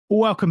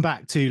Welcome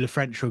back to the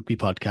French Rugby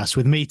Podcast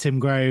with me, Tim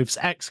Groves,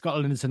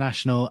 ex-Scotland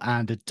international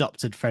and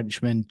adopted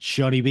Frenchman,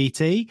 Johnny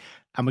BT.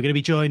 And we're going to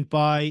be joined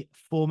by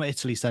former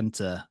Italy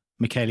centre,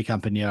 Michele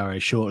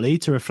Campagnaro, shortly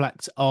to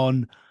reflect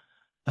on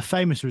a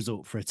famous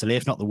result for Italy,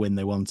 if not the win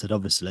they wanted,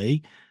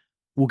 obviously.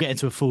 We'll get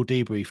into a full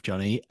debrief,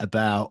 Johnny,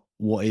 about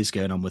what is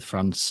going on with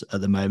France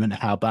at the moment,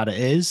 how bad it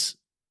is,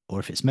 or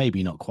if it's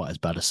maybe not quite as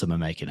bad as some are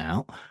making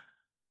out.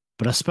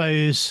 But I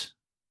suppose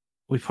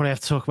we probably have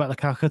to talk about the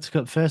Calcutta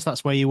Cup first.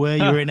 That's where you were.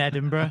 You were in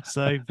Edinburgh.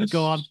 So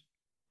go on.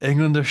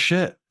 England are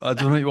shit. I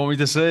don't know what you want me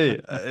to say.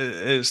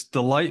 It's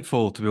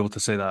delightful to be able to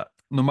say that,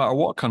 no matter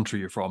what country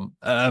you're from.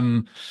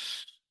 And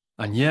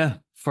yeah,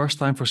 first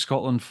time for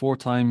Scotland, four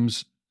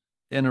times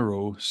in a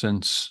row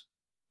since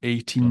God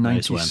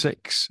knows when.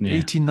 1896. Yeah.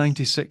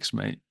 1896,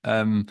 mate.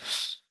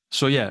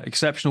 So yeah,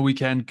 exceptional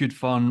weekend, good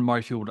fun.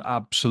 Murrayfield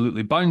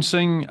absolutely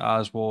bouncing,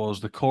 as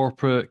was the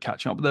corporate,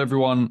 catching up with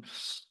everyone,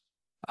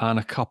 and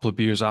a couple of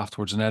beers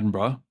afterwards in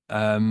Edinburgh.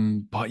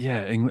 But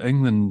yeah,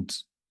 England,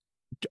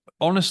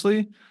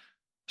 honestly,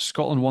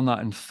 Scotland won that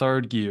in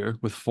third gear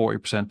with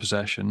 40%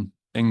 possession.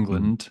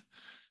 Mm.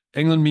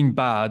 England being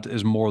bad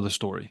is more the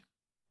story.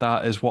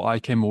 That is what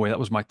I came away. That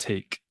was my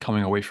take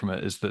coming away from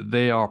it, is that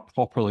they are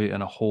properly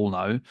in a hole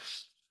now.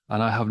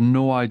 And I have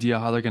no idea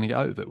how they're going to get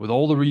out of it. With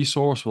all the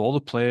resource, with all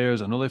the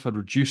players, I know they've had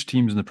reduced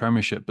teams in the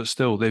Premiership, but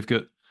still they've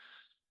got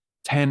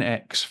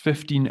 10x,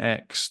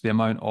 15x the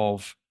amount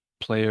of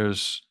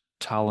players,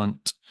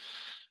 talent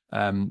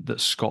that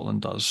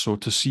Scotland does. So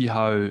to see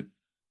how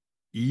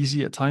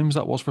easy at times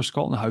that was for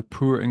Scotland, how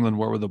poor England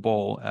were with the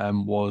ball,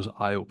 was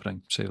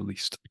eye-opening, to say the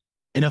least.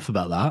 Enough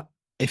about that.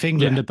 If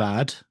England Yeah. are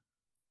bad,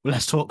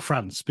 let's talk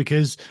France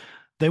because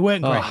they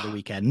weren't great at the Ah,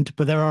 weekend,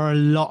 but there are a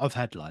lot of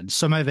headlines.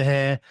 Some over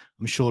here,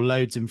 I'm sure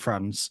loads in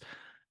France.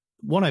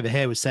 One over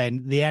here was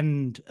saying the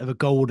end of a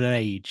golden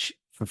age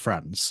for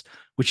France,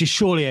 which is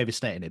surely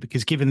overstating it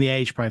because given the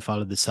age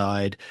profile of the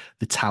side,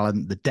 the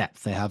talent, the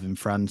depth they have in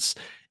France,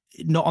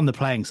 not on the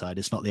playing side,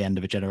 it's not the end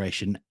of a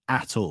generation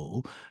at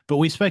all. But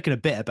we've spoken a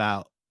bit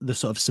about the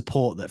sort of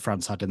support that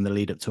France had in the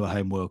lead up to a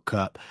home World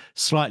Cup,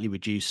 slightly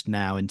reduced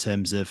now in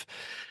terms of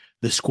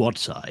the squad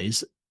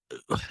size.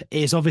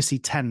 It is obviously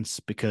tense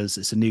because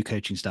it's a new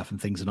coaching staff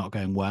and things are not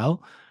going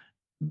well.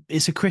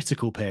 It's a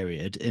critical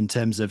period in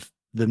terms of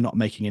them not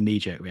making a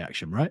knee-jerk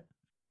reaction, right?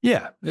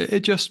 yeah,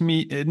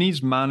 it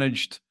needs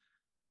managed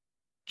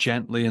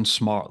gently and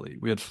smartly.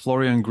 We had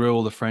Florian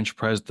Grill, the French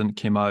president,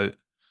 came out,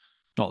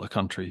 not the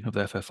country of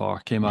the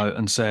FFR, came Yeah. out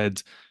and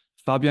said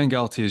Fabien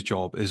Galtier's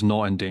job is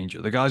not in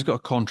danger. The guy's got a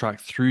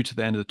contract through to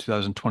the end of the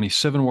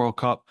 2027 World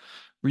Cup.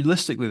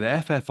 Realistically, the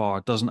FFR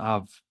doesn't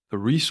have the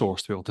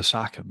resource to be able to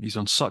sack him. He's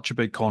on such a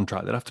big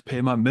contract. They'd have to pay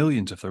him out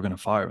millions if they're going to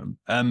fire him.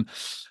 And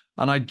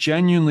I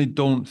genuinely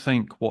don't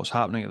think what's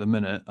happening at the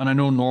minute, and I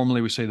know normally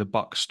we say the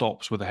buck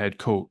stops with a head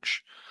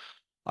coach.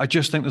 I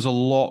just think there's a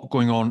lot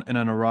going on in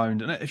and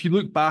around. And if you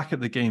look back at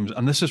the games,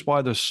 and this is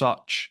why there's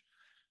such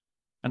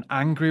an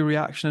angry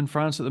reaction in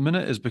France at the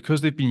minute, is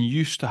because they've been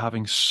used to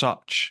having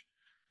such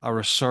a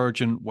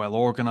resurgent, well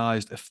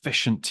organized,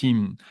 efficient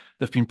team.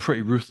 They've been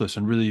pretty ruthless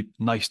and really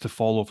nice to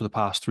follow for the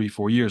past 3,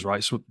 4 years,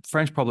 right? So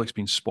French public's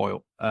been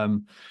spoiled.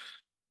 And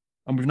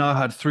we've now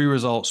had three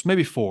results,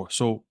 maybe four.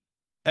 So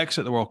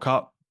exit the World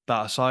Cup,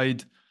 that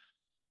aside,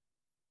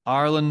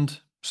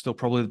 Ireland, still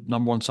probably the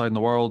number one side in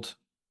the world,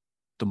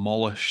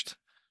 demolished.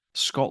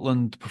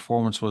 Scotland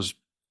performance was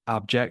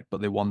abject,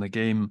 but they won the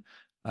game.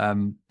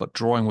 But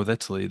drawing with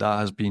Italy, that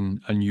has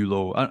been a new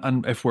low.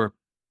 And if we're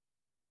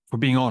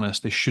being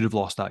honest, they should have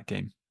lost that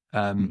game.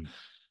 Um, Mm.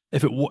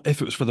 if it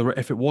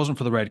wasn't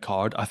for the red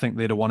card, I think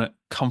they'd have won it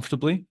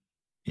comfortably.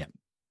 Yeah.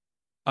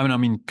 I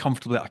mean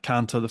comfortably at a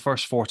canter. The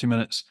first 40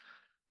 minutes,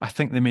 I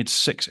think they made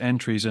six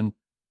entries and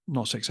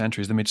not six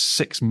entries. They made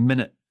 6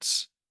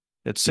 minutes.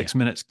 They had Yeah. 6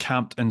 minutes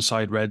camped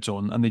inside red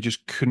zone, and they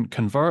just couldn't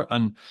convert.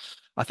 And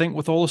I think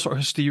with all the sort of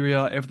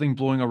hysteria, everything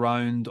blowing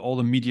around, all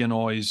the media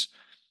noise,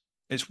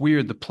 it's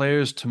weird. The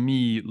players to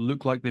me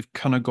look like they've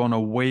kind of gone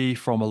away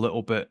from a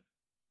little bit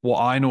what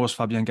I know as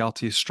Fabien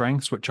Galtier's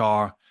strengths, which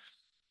are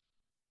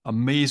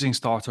amazing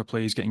starter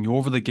plays, getting you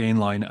over the gain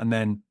line, and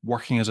then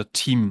working as a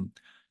team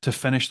to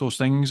finish those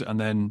things and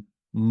then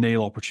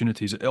nail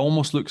opportunities. It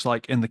almost looks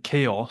like in the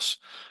chaos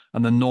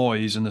and the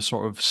noise and the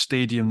sort of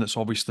stadium that's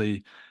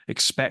obviously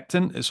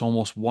expectant, it's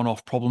almost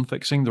one-off problem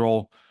fixing. They're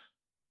all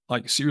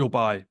like serial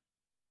by,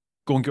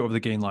 go and get over the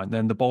gain line.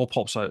 Then the ball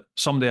pops out,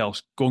 somebody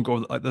else, go and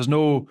go. Like there's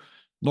no,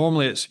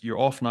 normally it's you're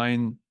off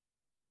nine.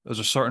 There's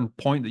a certain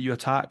point that you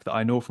attack that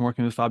I know from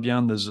working with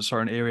Fabian. There's a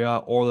certain area,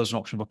 or there's an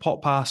option of a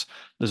pop pass.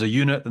 There's a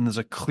unit, then there's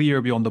a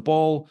clear beyond the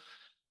ball.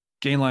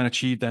 Gain line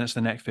achieved, then it's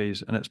the next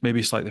phase, and it's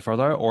maybe slightly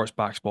further, or it's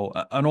back ball.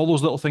 And all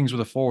those little things with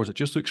the forwards, it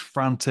just looks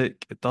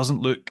frantic. It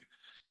doesn't look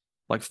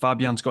like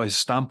Fabian's got his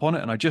stamp on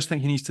it. And I just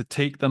think he needs to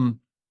take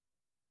them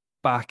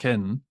back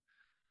in.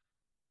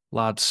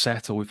 Lads,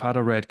 settle. We've had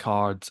a red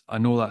card. I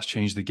know that's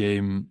changed the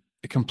game.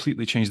 It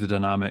completely changed the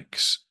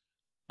dynamics,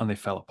 and they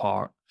fell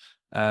apart.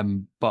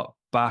 But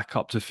back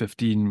up to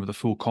 15 with a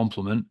full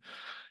complement.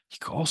 you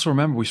can also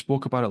remember we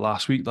spoke about it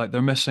last week. Like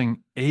they're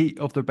missing 8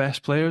 of their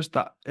best players.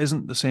 That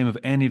isn't the same of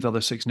any of the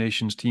other Six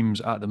Nations teams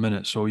at the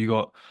minute. So you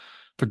got,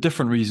 for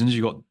different reasons,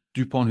 you got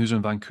Dupont who's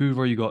in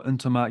Vancouver, you got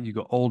Intermac, you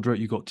got Aldrit,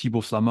 you got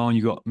Thibaut Flamand,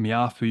 you got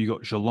Miafu, you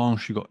got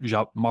Jalanche, you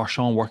got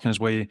Marchand working his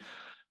way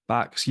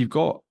back. So you've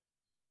got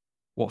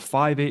what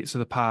 5/8 of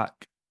the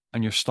pack,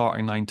 and your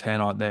starting 9-10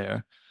 aren't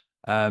there.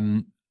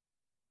 Um,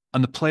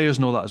 and the players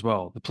know that as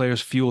well. The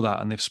players feel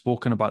that, and they've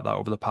spoken about that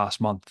over the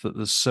past month, that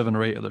there's 7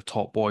 or 8 of their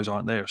top boys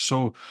aren't there.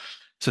 So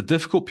it's a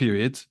difficult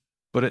period,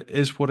 but it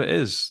is what it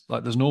is.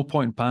 Like, there's no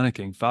point in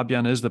panicking.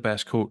 Fabian is the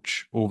best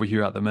coach over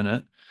here at the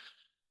minute.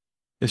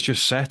 It's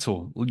just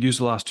settle. We'll use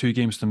the last 2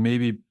 games to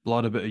maybe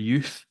blood a bit of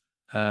youth.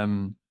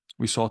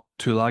 We saw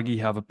Tulagi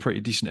have a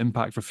pretty decent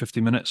impact for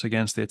 50 minutes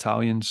against the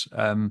Italians.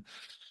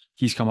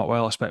 He's come up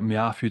well. I expect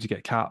Miafu to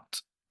get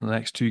capped in the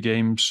next 2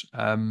 games.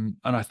 And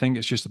I think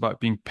it's just about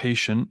being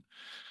patient,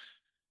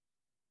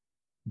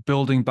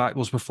 building back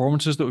those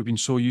performances that we've been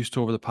so used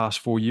to over the past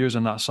 4 years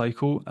in that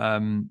cycle.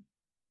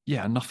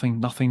 Yeah,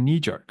 nothing knee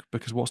jerk,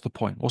 because what's the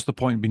point? What's the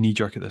point in being knee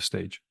jerk at this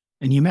stage?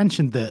 And you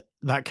mentioned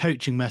that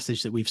coaching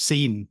message that we've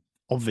seen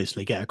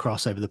obviously get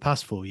across over the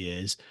past 4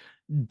 years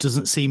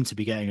doesn't seem to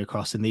be getting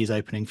across in these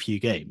opening few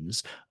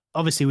games.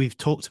 Obviously, we've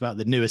talked about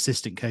the new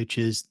assistant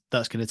coaches.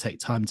 That's going to take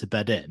time to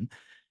bed in.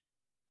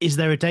 Is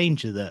there a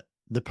danger that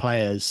the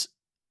players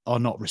are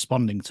not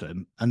responding to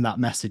him and that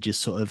message is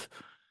sort of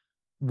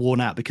worn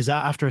out? Because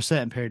after a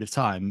certain period of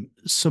time,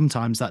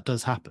 sometimes that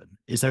does happen.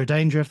 Is there a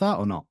danger of that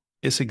or not?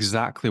 It's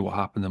exactly what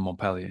happened in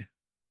Montpellier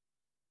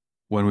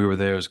when we were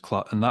there as a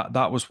club. And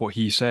that was what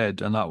he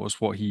said. And that was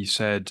what he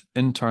said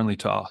internally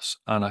to us.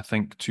 And I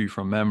think too,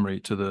 from memory,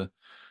 to the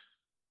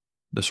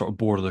sort of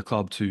board of the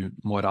club, to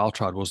Moed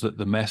Altrad, was that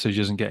the message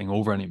isn't getting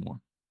over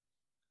anymore.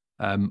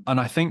 And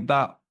I think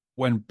that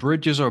when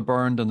bridges are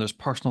burned and there's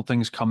personal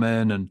things come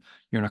in and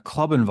you're in a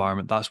club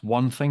environment, that's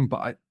one thing.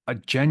 But I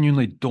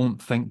genuinely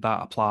don't think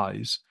that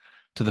applies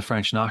to the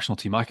French national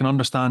team. I can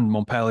understand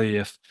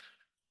Montpellier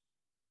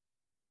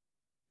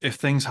if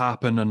things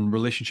happen and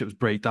relationships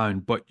break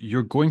down, but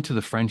you're going to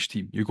the French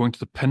team, you're going to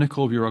the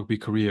pinnacle of your rugby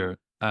career.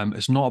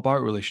 It's not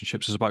about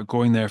relationships. It's about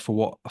going there for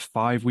what, a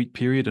 5-week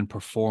period and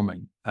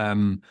performing.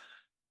 And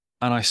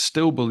I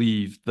still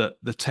believe that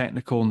the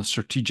technical and the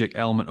strategic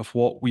element of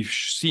what we've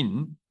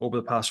seen over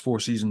the past 4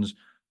 seasons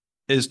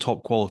is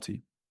top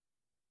quality.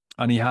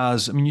 And he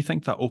has, I mean, you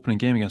think that opening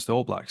game against the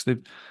All Blacks,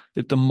 they've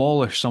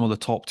demolished some of the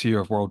top tier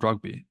of world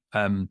rugby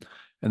in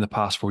the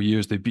past 4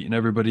 years. They've beaten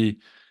everybody.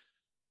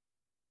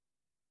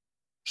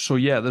 So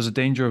yeah, there's a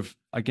danger of,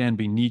 again,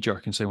 being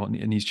knee-jerk and saying, well,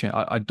 it needs change.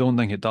 I don't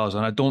think it does.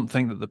 And I don't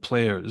think that the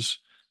players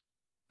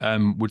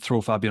would throw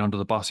Fabian under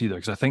the bus either,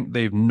 because I think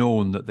they've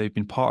known that they've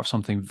been part of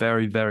something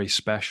very, very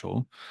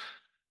special.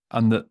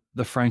 And that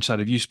the French side,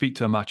 if you speak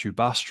to a Mathieu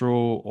Bastro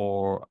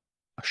or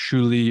a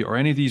Shuli or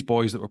any of these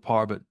boys that were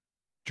part of it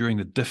during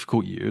the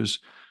difficult years,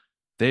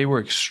 they were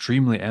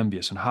extremely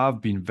envious and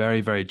have been very,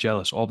 very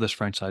jealous of this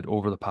French side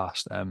over the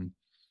past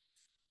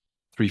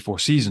 3-4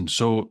 seasons.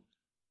 So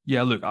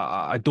yeah, look,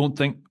 I don't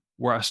think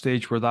we're at a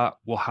stage where that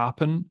will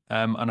happen.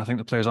 And I think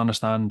the players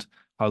understand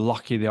how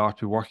lucky they are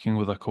to be working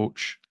with a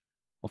coach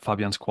of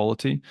Fabian's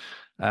quality.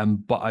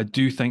 But I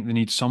do think they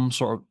need some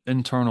sort of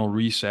internal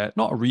reset,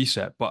 not a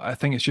reset, but I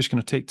think it's just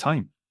going to take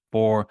time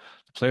for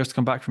the players to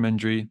come back from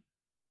injury,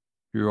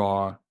 who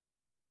are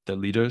the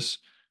leaders,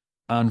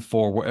 and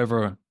for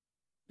whatever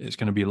it's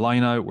going to be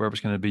line out, wherever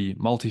it's going to be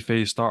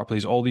multi-phase, start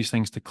plays, all these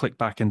things to click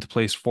back into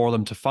place for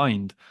them to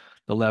find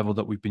the level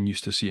that we've been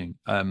used to seeing.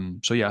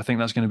 So yeah, I think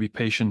that's going to be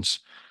patience.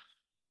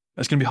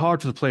 It's going to be hard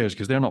for the players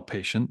because they're not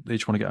patient. They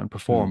just want to get out and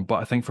perform. But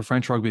I think for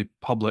French rugby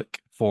public,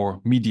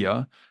 for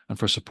media, and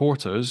for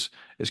supporters,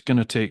 it's going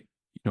to take,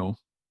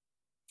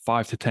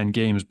 5 to 10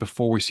 games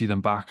before we see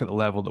them back at the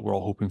level that we're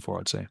all hoping for,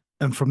 I'd say.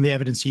 And from the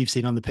evidence you've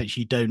seen on the pitch,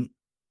 you don't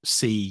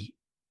see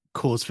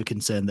cause for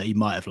concern that he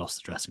might have lost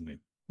the dressing room?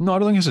 No, I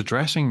don't think it's a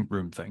dressing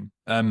room thing.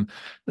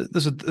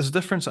 There's a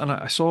difference, and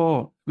I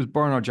saw it was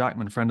Bernard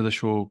Jackman, friend of the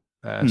show,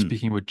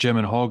 speaking with Jim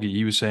and Hoggy.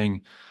 He was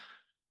saying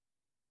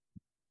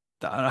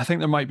that, and I think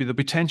there'll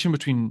be tension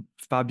between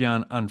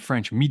Fabian and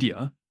French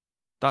media.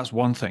 That's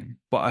one thing,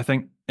 but I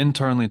think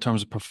internally, in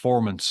terms of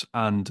performance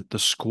and the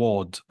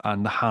squad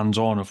and the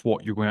hands-on of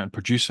what you're going out and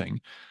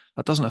producing,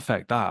 that doesn't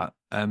affect that.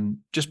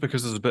 Just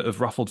because there's a bit of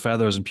ruffled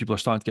feathers and people are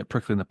starting to get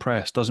prickly in the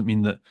press doesn't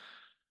mean that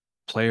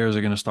players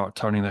are going to start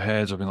turning their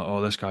heads or being like,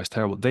 oh, this guy's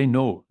terrible. They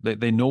know.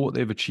 They know what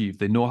they've achieved.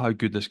 They know how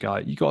good this guy.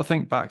 You got to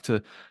think back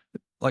to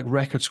like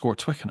record score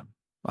Twickenham.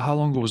 How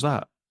long ago was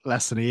that?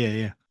 Less than a year,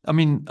 yeah. I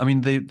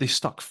mean, they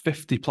stuck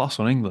 50 plus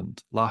on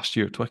England last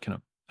year at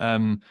Twickenham.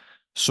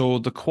 So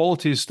the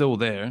quality is still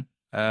there.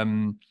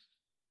 The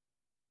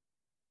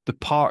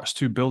parts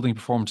to building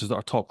performances that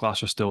are top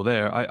class are still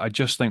there. I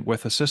just think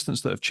with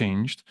assistants that have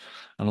changed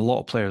and a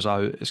lot of players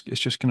out, it's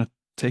just going to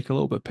take a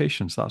little bit of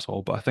patience, that's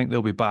all. But I think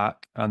they'll be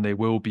back, and they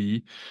will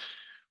be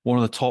one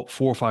of the top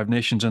 4 or 5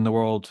 nations in the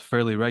world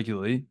fairly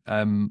regularly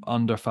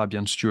under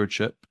Fabian's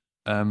stewardship.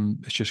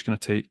 It's just going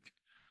to take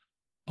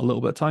a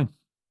little bit of time.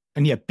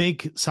 And yeah,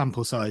 big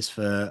sample size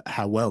for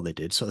how well they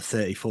did, sort of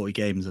 30, 40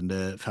 games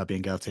under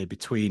Fabien Galtier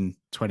between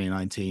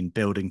 2019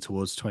 building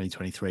towards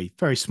 2023.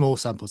 Very small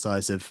sample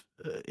size of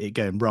it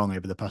going wrong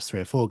over the past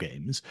 3 or 4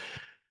 games.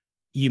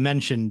 You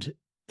mentioned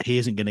he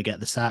isn't going to get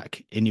the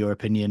sack, in your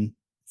opinion,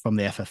 from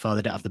the FFR.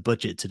 They don't have the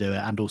budget to do it.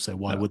 And also,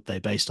 why No. would they,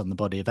 based on the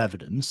body of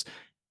evidence?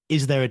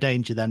 Is there a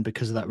danger then,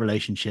 because of that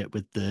relationship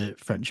with the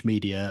French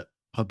media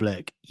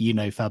public,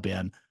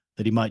 Fabien,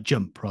 that he might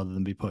jump rather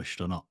than be pushed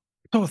or not?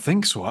 I don't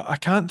think so. I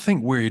can't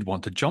think where he'd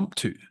want to jump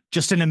to.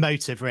 Just an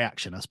emotive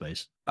reaction, I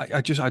suppose.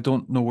 I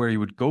don't know where he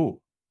would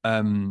go.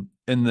 In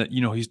that,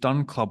 he's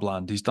done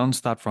Clubland, he's done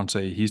Stade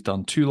Francais, he's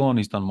done Toulon,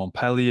 he's done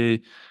Montpellier,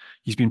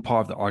 he's been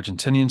part of the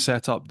Argentinian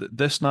setup.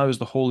 This now is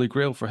the holy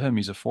grail for him.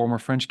 He's a former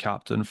French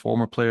captain,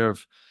 former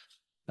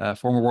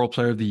World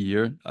Player of the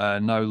Year,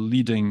 now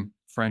leading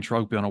French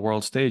rugby on a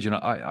world stage. And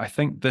I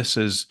think this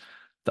is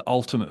the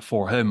ultimate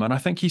for him. And I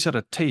think he's had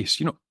a taste.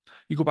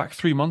 You go back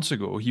 3 months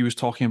ago, he was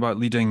talking about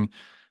leading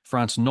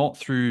France not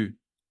through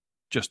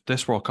just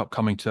this World Cup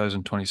coming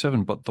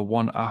 2027, but the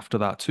one after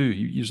that too.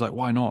 He was like,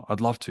 why not? I'd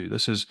love to.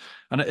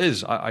 And it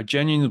is. I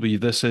genuinely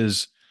believe this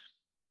is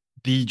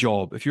the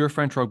job. If you're a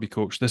French rugby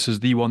coach, this is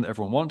the one that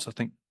everyone wants. I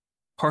think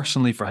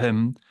personally for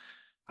him,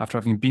 after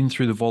having been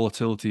through the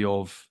volatility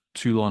of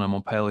Toulon and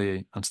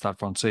Montpellier and Stade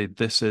Francais,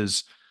 this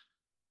is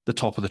the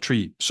top of the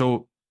tree.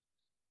 So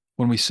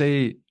when we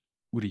say,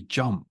 would he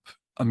jump?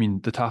 I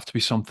mean, there'd have to be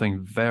something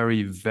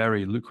very,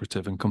 very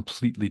lucrative and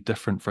completely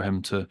different for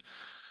him to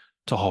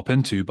hop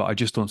into, but I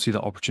just don't see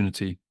that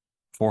opportunity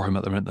for him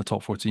at the minute in the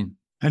top 14.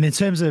 And in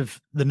terms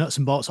of the nuts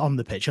and bolts on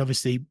the pitch,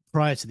 obviously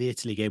prior to the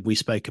Italy game, we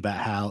spoke about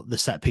how the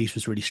set piece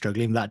was really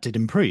struggling. That did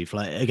improve.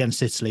 Like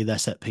against Italy, their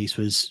set piece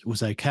was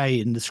okay.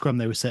 In the scrum,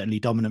 they were certainly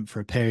dominant for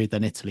a period.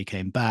 Then Italy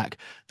came back.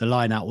 The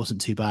line out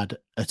wasn't too bad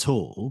at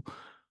all.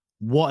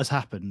 What has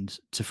happened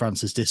to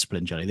France's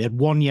discipline, Johnny? They had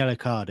one yellow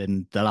card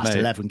in the last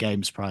 11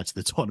 games prior to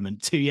the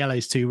tournament, 2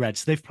 yellows, 2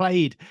 reds. They've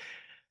played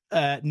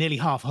nearly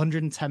half,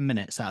 110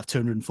 minutes out of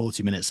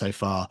 240 minutes so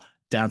far,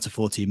 down to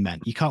 14 men.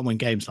 You can't win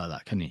games like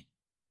that, can you?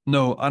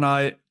 No, and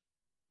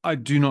I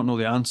do not know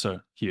the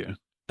answer here,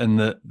 in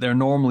that they're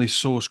normally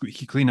so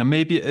squeaky clean. And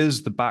maybe it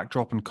is the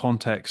backdrop and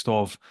context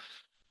of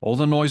all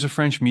the noise of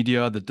French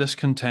media, the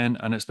discontent,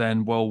 and it's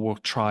then, well, we'll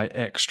try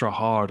extra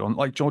hard on,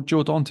 like Joe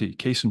Dante,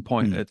 case in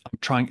point. I'm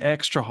trying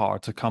extra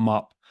hard to come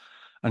up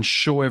and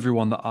show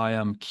everyone that I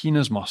am keen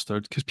as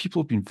mustard, because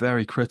people have been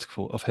very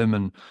critical of him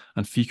and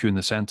Fiku in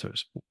the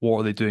centres. What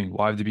are they doing?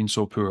 Why have they been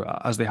so poor?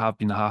 As they have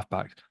been the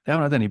halfback. They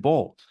haven't had any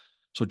ball.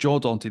 So Joe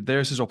Dante,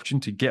 there's his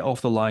opportunity to get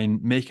off the line,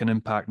 make an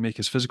impact, make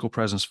his physical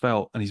presence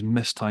felt, and he's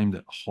mistimed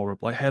it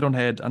horribly, like head on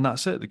head, and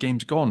that's it. The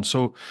game's gone.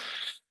 So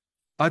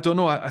I don't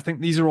know. I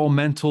think these are all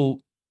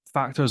mental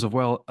factors as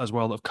well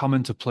that have come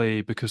into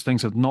play because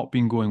things have not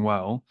been going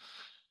well.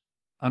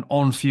 And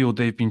on field,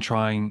 they've been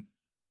trying,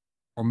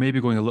 or maybe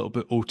going a little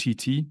bit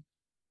OTT.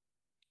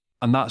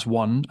 And that's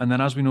one. And then,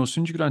 as we know, as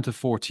soon as you go down to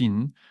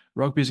 14,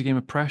 rugby is a game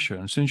of pressure.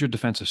 And as soon as your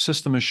defensive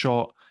system is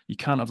shot, you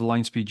can't have the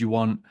line speed you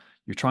want.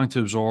 You're trying to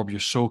absorb, you're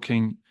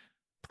soaking.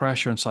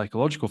 Pressure and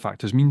psychological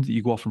factors mean that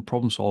you go off and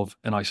problem solve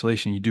in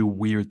isolation. You do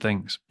weird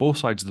things, both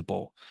sides of the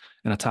ball,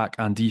 in attack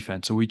and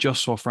defense. So we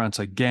just saw France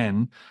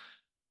again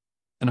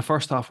in the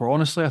first half where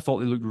honestly I thought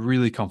they looked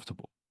really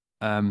comfortable.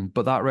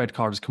 But that red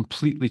card has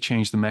completely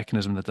changed the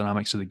mechanism, the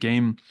dynamics of the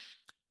game.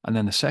 And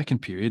then the second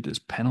period is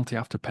penalty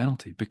after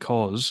penalty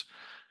because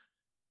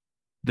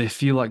they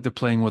feel like they're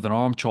playing with an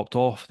arm chopped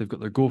off. They've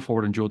got their go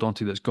forward and Joe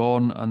Dante that's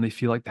gone, and they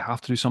feel like they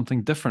have to do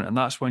something different. And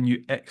that's when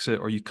you exit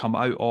or you come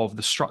out of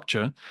the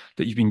structure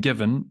that you've been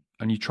given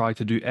and you try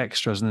to do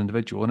extra as an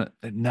individual, and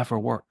it never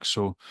works.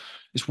 So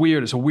it's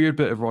weird. It's a weird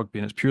bit of rugby,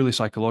 and it's purely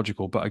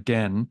psychological. But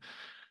again,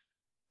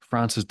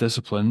 France's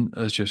discipline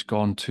has just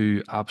gone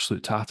to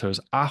absolute tatters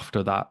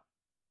after that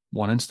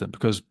one instant,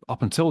 because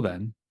up until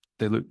then,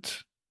 they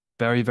looked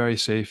very, very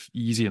safe,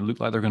 easy, and looked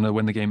like they're going to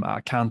win the game at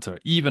a canter,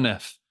 even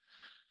if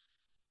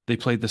they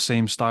played the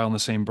same style and the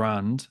same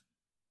brand.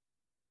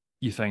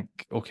 You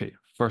think, okay,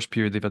 first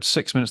period, they've had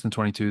 6 minutes and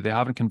 22. They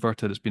haven't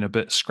converted. It's been a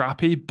bit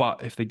scrappy,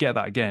 but if they get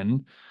that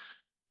again,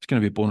 it's going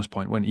to be a bonus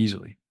point win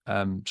easily.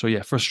 So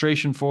yeah,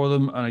 frustration for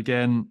them. And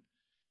again,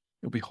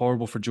 it'll be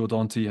horrible for Joe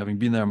Dante, having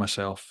been there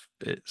myself.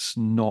 It's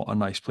not a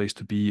nice place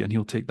to be, and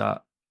he'll take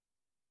that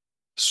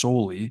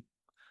solely.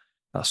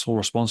 That's so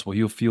responsible.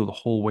 He'll feel the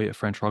whole weight of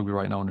French rugby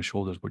right now on his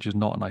shoulders, which is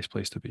not a nice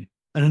place to be.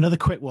 And another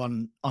quick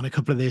one on a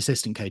couple of the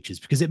assistant coaches,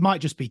 because it might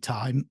just be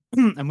time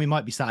and we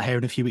might be sat here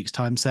in a few weeks'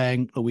 time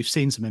saying, oh, we've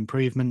seen some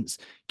improvements,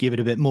 give it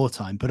a bit more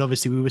time. But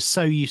obviously we were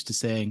so used to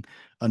seeing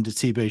under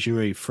Thibaut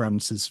Giroud,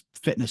 France's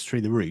fitness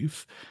through the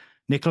roof.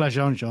 Nicolas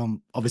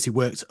Jean-Jean obviously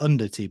worked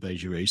under Thibaut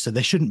Giroud, so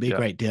there shouldn't be a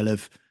great deal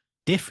of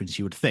difference,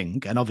 you would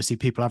think. And obviously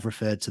people have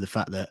referred to the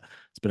fact that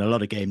there's been a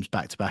lot of games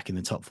back-to-back in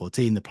the top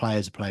 14. The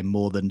players are playing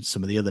more than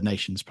some of the other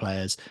nations'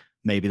 players.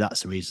 Maybe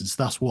that's the reason.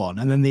 So that's one.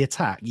 And then the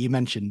attack, you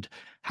mentioned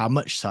how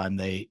much time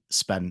they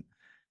spent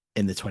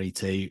in the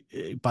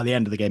 22. By the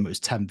end of the game, it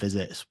was 10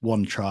 visits,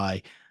 1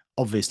 try.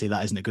 Obviously,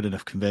 that isn't a good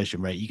enough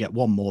conversion rate. You get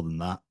one more than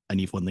that and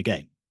you've won the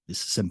game.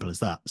 It's as simple as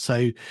that.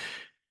 So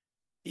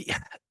yeah,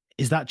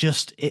 is that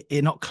just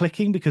it not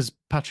clicking? Because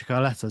Patrick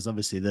Arletta is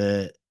obviously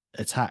the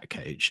attack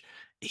coach.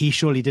 He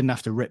surely didn't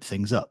have to rip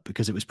things up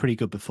because it was pretty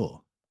good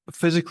before.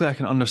 Physically, I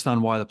can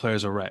understand why the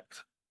players are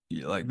wrecked.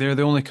 Like they're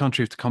the only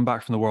country to come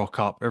back from the World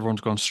Cup.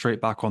 Everyone's gone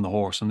straight back on the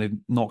horse, and they've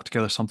knocked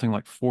together something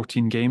like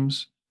 14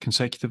 games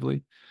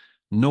consecutively.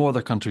 No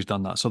other country's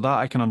done that, so that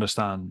I can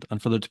understand.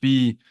 And for there to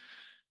be,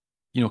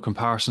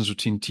 comparisons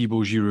between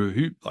Thibaut Giroud,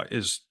 who like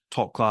is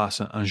top class,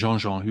 and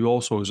Jean-Jean, who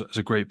also is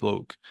a great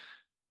bloke.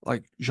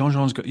 Like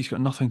Jean-Jean's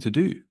got nothing to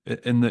do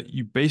in that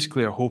you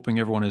basically are hoping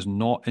everyone is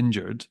not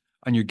injured,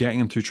 and you're getting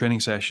them through training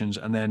sessions,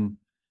 and then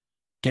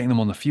getting them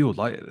on the field.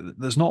 Like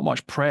there's not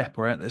much prep,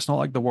 or it's not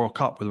like the World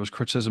Cup where there was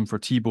criticism for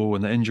Thibaut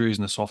and the injuries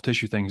and the soft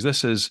tissue things.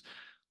 This is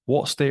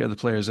what state are the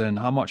players in,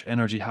 how much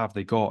energy have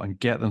they got, and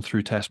get them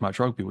through Test match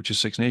rugby, which is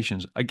Six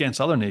Nations,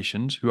 against other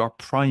nations who are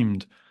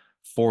primed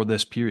for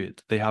this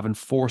period. They have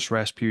enforced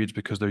rest periods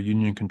because they're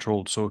union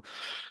controlled. So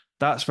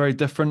that's very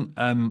different.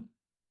 The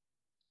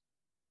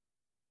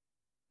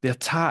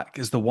attack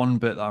is the one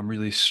bit that I'm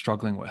really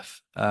struggling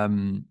with.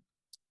 In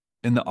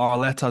the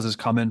Arletas has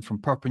come in from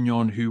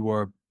Perpignan, who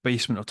were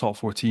basement of top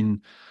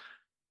 14.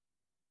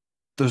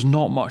 There's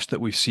not much that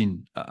we've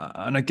seen.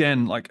 And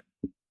again, like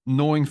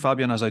knowing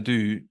Fabian as I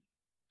do,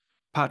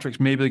 Patrick's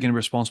maybe going to be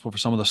responsible for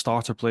some of the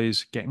starter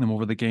plays, getting them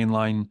over the gain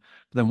line.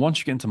 But then once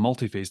you get into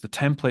multi-phase, the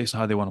templates and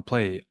how they want to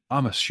play,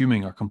 I'm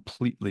assuming are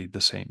completely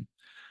the same.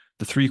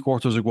 The three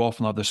quarters will go off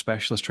and have their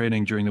specialist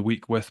training during the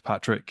week with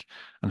Patrick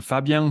and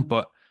Fabian.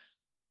 But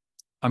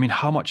I mean,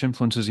 how much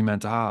influence is he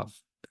meant to have?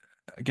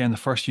 Again, the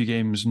first few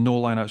games,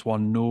 no lineouts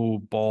won, no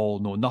ball,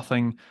 no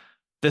nothing.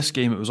 This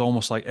game, it was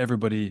almost like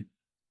everybody,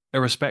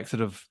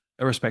 irrespective of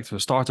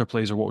starter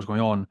plays or what was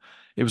going on,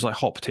 it was like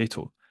hot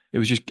potato. It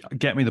was just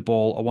get me the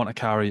ball. I want to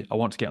carry. I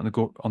want to get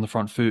on the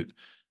front foot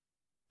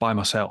by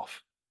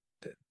myself.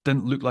 It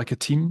didn't look like a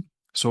team.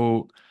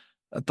 So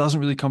it doesn't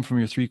really come from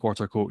your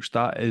three-quarter coach.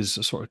 That is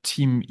a sort of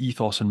team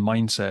ethos and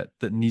mindset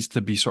that needs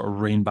to be sort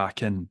of reined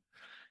back in.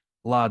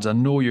 Lads, I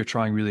know you're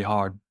trying really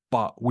hard,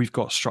 but we've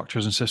got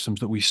structures and systems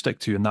that we stick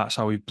to, and that's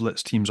how we've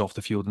blitzed teams off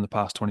the field in the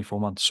past 24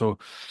 months. So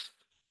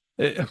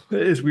it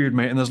is weird,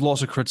 mate. And there's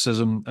lots of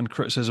criticism, and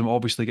criticism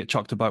obviously get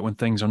chucked about when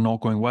things are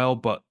not going well,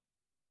 but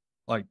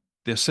like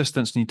the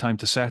assistants need time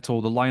to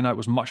settle. The line out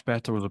was much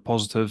better, was a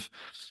positive.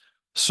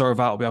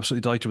 Servat will be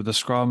absolutely delighted with the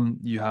scrum.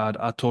 You had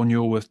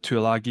Antonio with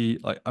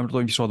Tuilagi. Like, I don't know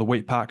if you saw the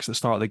weight packs at the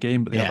start of the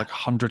game, but they had Yeah. like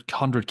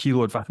 100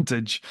 kilo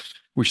advantage,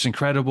 which is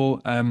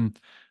incredible.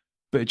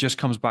 But it just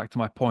comes back to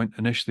my point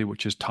initially,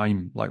 which is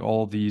time. Like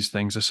all these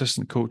things,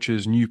 assistant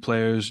coaches, new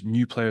players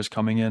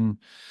coming in,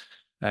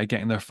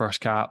 getting their first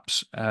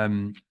caps.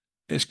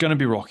 It's going to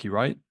be rocky,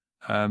 right?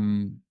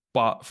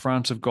 But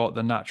France have got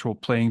the natural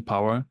playing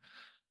power.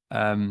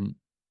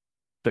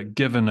 That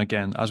given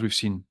again, as we've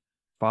seen,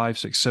 5,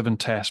 6, 7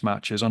 test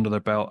matches under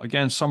their belt.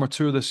 Again, summer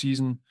tour this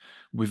season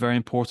will be very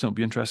important. It'll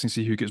be interesting to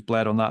see who gets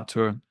bled on that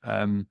tour.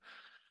 But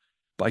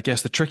I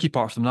guess the tricky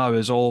part for them now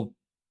is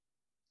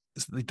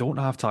they don't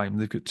have time.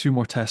 They've got 2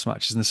 more test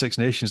matches in the Six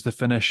Nations to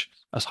finish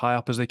as high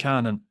up as they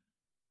can. And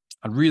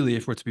really,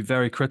 if we're to be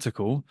very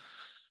critical,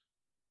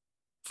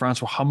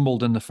 France were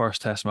humbled in the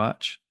first test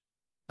match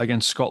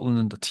against Scotland,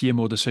 and the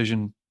TMO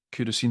decision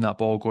could have seen that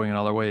ball going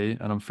another way.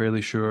 And I'm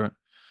fairly sure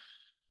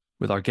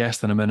with our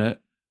guest in a minute,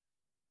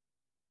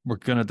 we're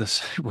gonna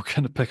we're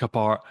gonna pick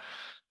apart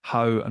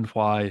how and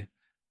why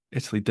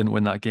Italy didn't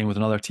win that game with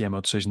another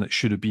TMO decision that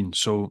should have been.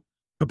 So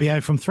Could be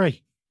out from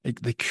 3.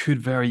 they could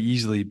very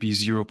easily be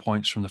 0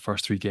 points from the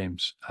first 3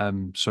 games.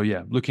 So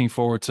yeah, looking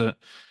forward to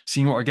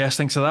seeing what our guest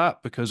thinks of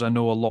that, because I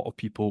know a lot of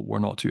people were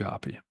not too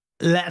happy.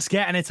 Let's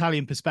get an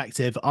Italian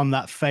perspective on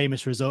that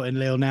famous result in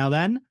Lille now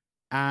then,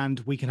 and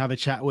we can have a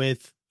chat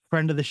with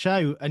friend of the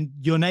show and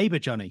your neighbour,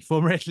 Johnny,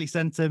 former Italy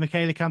centre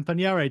Michele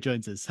Campagnaro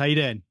joins us. How you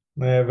doing?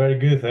 Very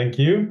good, thank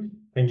you.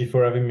 Thank you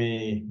for having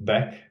me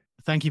back.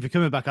 Thank you for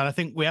coming back on. I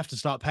think we have to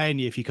start paying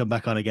you if you come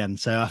back on again.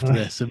 So after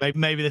this, so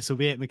maybe this will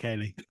be it,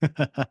 Michele.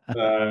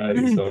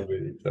 It's all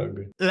good. It's all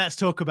good. Let's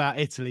talk about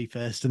Italy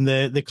first and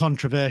the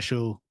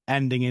controversial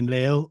ending in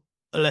Lille.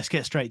 Let's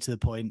get straight to the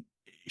point.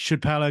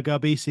 Should Paolo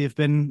Garbisi have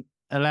been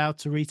allowed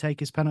to retake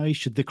his penalty?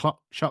 Should the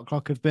shot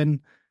clock have been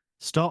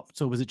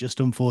stopped, or was it just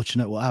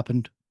unfortunate what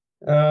happened?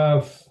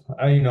 I've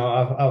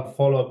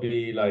followed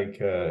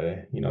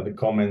the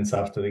comments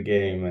after the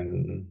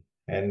game,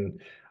 and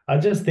I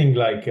just think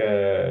at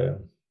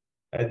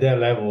their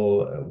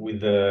level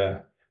with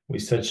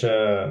such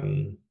a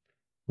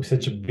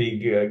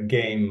big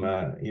game,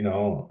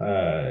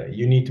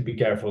 you need to be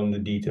careful on the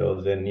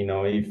details. And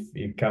if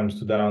it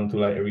comes down to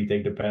like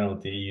retake the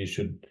penalty, you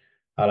should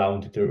allow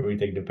him to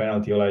retake the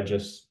penalty, or like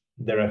just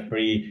the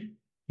referee,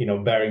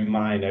 bear in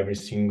mind every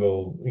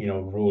single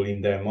rule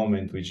in their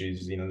moment, which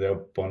is the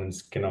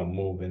opponents cannot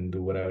move and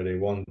do whatever they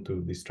want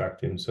to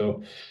distract him.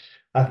 So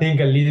I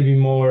think a little bit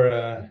more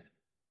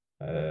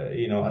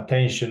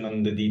attention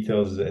on the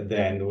details at the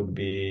end would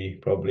be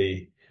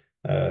probably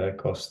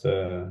cost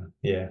Italy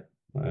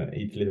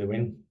the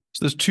win.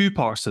 So there's 2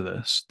 parts to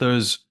this.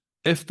 There's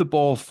if the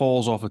ball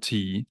falls off a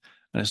tee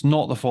and it's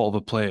not the fault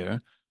of a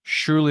player,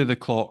 surely the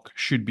clock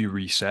should be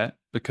reset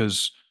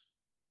because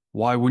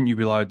why wouldn't you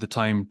be allowed the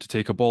time to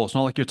take a ball? It's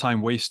not like you're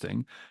time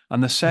wasting.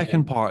 And the Yeah.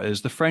 second part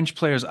is the French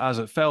players, as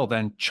it fell,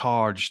 then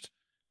charged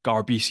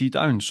Garbisi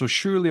down. So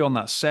surely on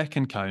that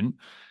second count,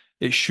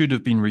 it should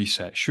have been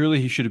reset.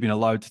 Surely he should have been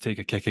allowed to take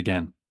a kick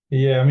again.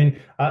 Yeah, I mean,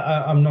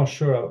 I'm not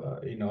sure,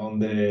 on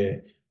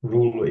the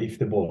rule if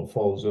the ball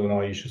falls or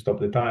not, you should stop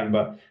the time.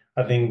 But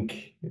I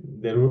think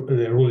the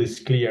rule is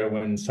clear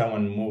when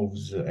someone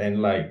moves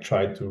and like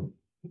try to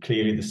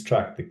clearly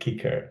distract the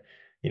kicker.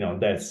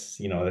 That's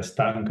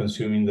time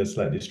consuming. That's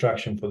like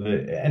distraction for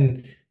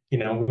and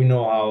we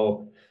know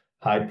how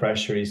high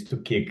pressure is to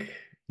kick.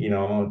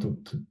 To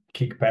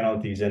kick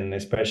penalties, and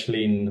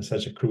especially in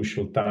such a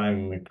crucial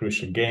time, a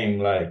crucial game,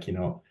 like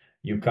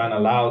you can't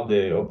allow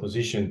the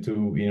opposition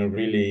to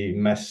really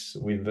mess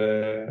with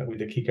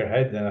the kicker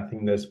head, and I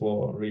think that's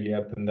what really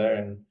happened there.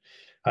 And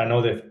I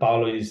know that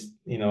Paulo is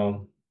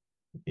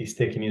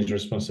taking his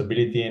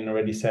responsibility and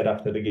already said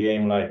after the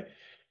game like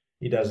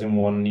he doesn't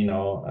want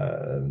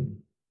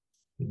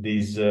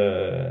these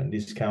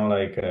kind of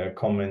like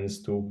comments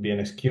to be an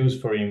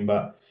excuse for him,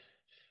 but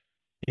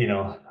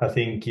I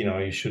think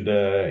you should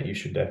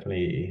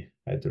definitely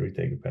have to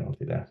retake a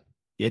penalty there.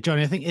 Yeah,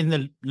 Johnny, I think in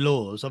the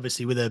laws,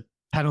 obviously with a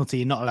penalty,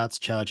 you're not allowed to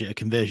charge it. A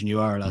conversion, you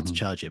are allowed to Mhm.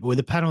 charge it. But with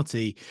a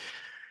penalty,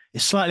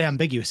 it's slightly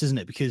ambiguous, isn't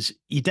it? Because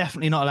you're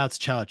definitely not allowed to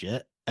charge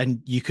it.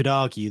 And you could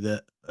argue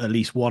that at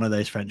least one of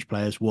those French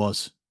players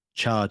was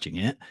charging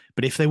it.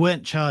 But if they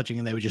weren't charging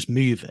and they were just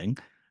moving,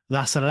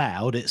 that's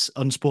allowed. It's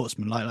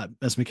unsportsmanlike. Like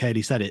as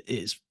Michele said,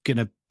 it's going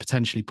to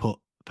potentially put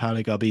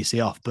Paolo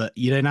Garbisi off. But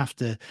you don't have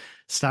to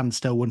stand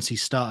still once he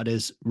started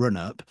his run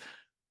up.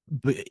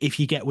 But if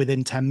you get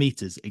within 10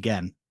 meters,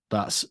 again,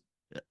 that's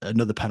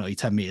another penalty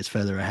 10 meters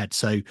further ahead.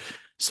 So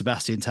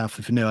Sebastian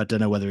Taufifanu, I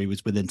don't know whether he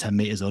was within 10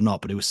 meters or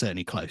not, but it was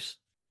certainly close.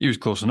 He was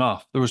close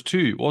enough. There was two.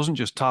 It wasn't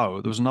just Tao.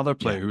 There was another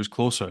Yeah. player who was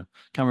closer.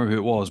 Can't remember who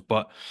it was,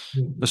 but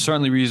there's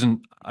certainly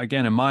reason.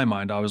 Again, in my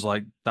mind, I was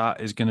like, that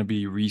is going to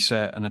be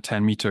reset and a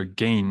 10-meter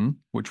gain,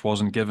 which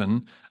wasn't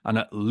given, and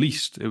at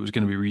least it was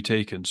going to be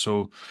retaken.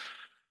 So,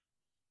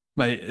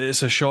 mate,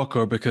 it's a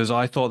shocker because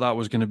I thought that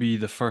was going to be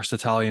the first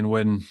Italian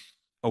win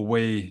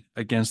away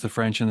against the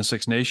French in the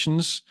Six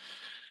Nations.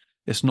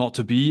 It's not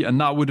to be, and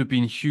that would have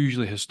been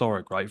hugely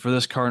historic, right? For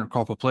this current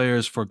crop of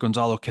players, for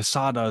Gonzalo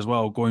Quesada as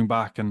well, going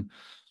back and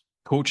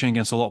coaching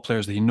against a lot of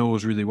players that he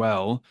knows really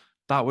well,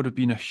 that would have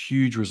been a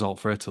huge result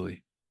for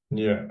Italy.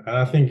 Yeah, and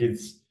I think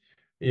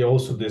he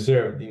also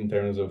deserved in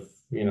terms of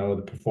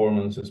the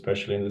performance,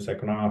 especially in the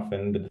second half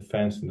and the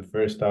defense in the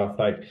first half.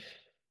 Like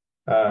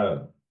uh,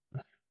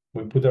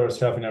 we put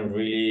ourselves in a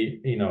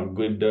really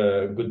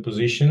good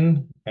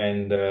position,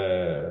 and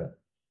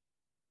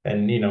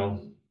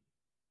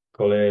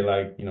call it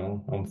like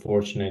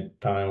unfortunate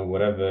time or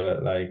whatever.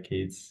 Like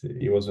it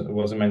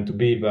wasn't meant to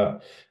be,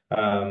 but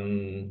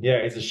yeah,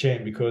 it's a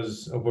shame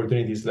because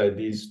opportunities like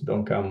these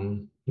don't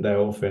come that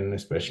often,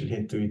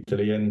 especially to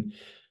Italy. And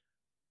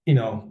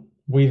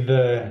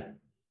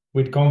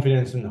with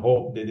confidence and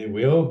hope that they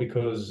will,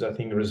 because I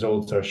think the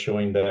results are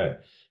showing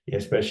that,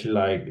 especially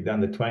like the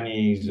under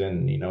 20s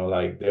and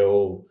like the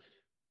whole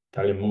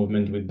Italian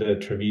movement with the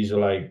Treviso,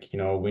 like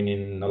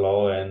winning a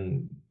lot,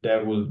 and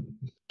that will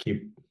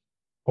keep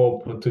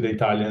hope to the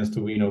Italians to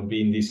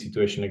be in this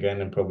situation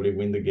again and probably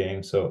win the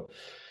game. So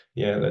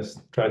yeah, let's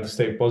try to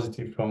stay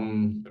positive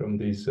from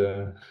this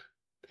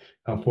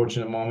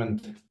unfortunate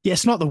moment. Yeah,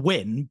 it's not the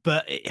win,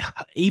 but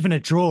even a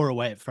draw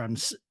away at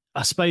France,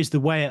 I suppose the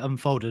way it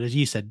unfolded, as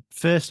you said,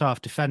 first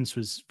half defense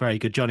was very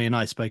good. Johnny and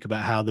I spoke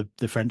about how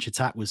the French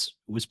attack was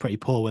pretty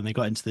poor when they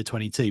got into the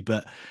 22,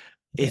 but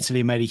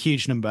Italy made a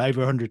huge number,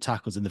 over 100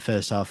 tackles in the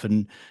first half,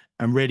 and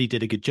really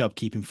did a good job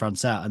keeping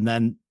France out. And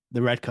then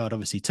the red card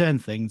obviously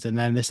turned things. And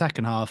then the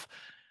second half,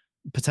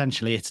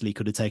 potentially Italy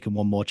could have taken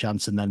one more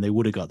chance and then they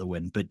would have got the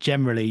win. But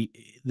generally,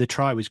 the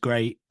try was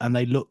great and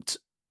they looked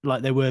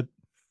like they were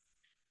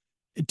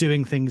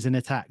doing things in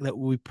attack that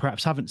we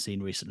perhaps haven't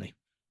seen recently.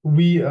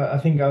 I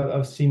think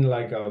I've seen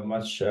like a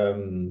much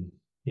a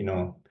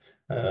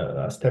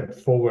step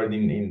forward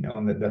in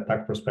on the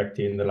attack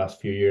perspective in the last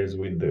few years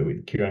with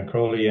Kieran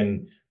Crowley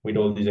and with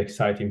all these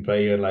exciting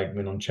players like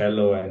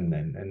Menoncello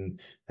and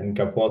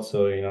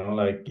Capozzo.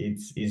 Like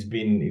it's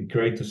been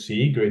great to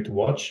see, great to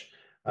watch.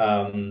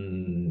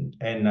 And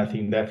I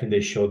think definitely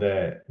they showed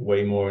that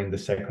way more in the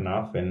second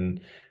half.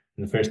 And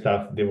in the first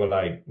half they were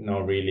like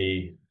not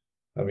really.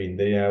 I mean,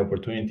 they had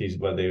opportunities,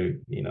 but they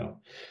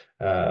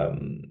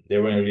weren't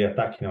really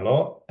attacking a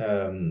lot.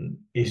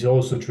 It's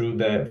also true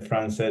that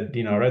France had,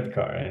 a red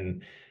card,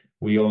 and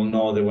we all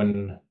know that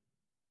when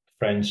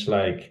French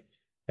like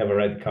have a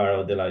red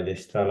card, or they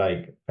start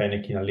like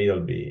panicking a little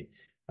bit,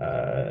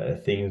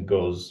 things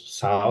goes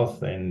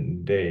south,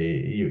 and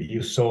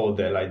you saw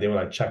that like they were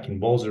like chucking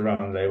balls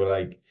around. They were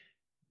like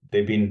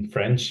they've been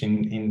French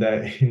in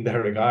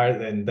that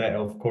regard, and that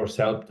of course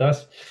helped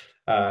us.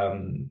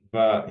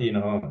 But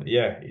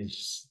yeah,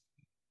 it's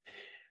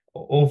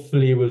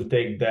hopefully we'll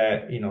take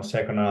that,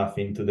 second half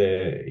into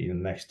the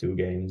next two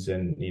games,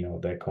 and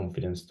that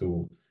confidence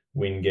to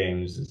win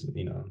games,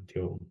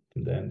 till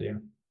the end. Yeah.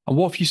 And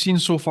what have you seen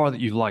so far that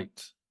you've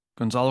liked?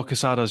 Gonzalo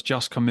Quesada's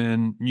just come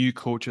in, new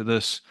coach at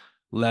this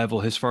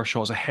level. His first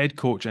shot as a head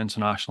coach at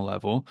international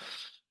level.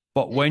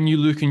 But when you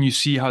look and you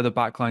see how the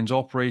backline's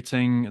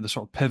operating, the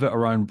sort of pivot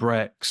around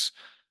Brex,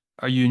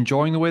 are you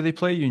enjoying the way they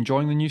play? Are you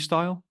enjoying the new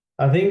style?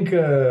 I think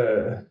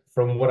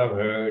from what I've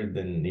heard,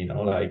 and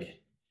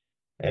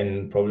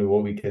and probably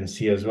what we can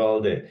see as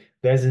well, that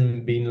there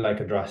hasn't been like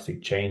a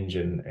drastic change,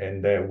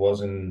 and there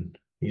wasn't.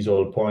 His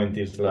whole point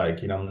is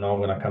like, I'm not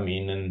gonna come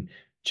in and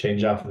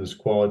change after the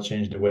squad,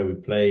 change the way we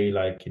play.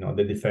 Like,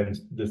 the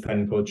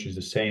defense coach is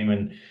the same,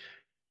 and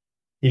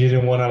he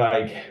didn't want to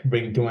like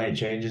bring too many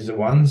changes at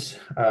once.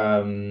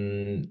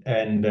 And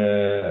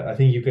I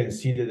think you can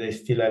see that they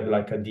still have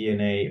like a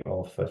DNA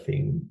of, I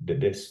think,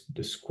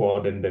 the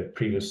squad and the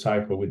previous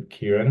cycle with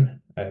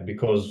Kieran,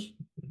 because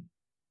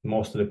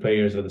most of the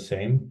players are the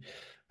same.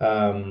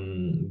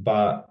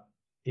 But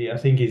yeah, I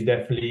think he's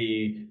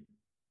definitely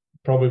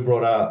probably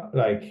brought up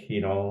like,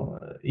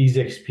 his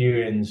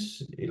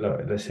experience,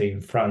 let's say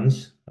in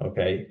France,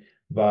 okay,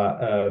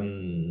 but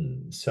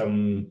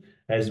some,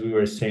 as we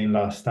were saying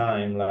last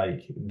time,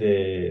 like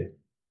the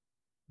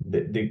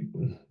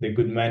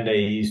good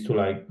mandate is to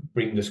like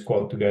bring the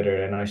squad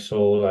together. And I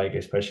saw, like,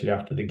 especially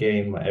after the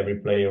game, every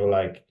player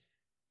like,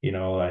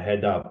 I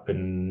head up,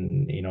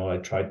 and I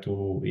try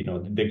to,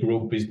 the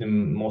group is the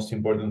most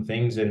important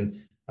things,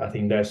 and I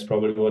think that's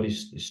probably what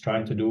he's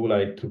trying to do,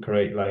 like to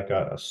create like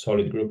a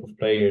solid group of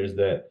players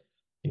that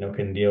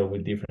can deal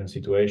with different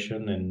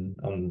situation.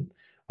 And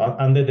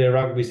under the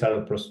rugby side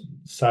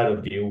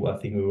of view, I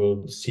think we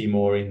will see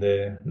more in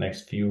the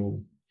next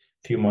few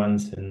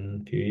months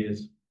and few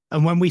years.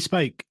 And when we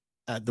spoke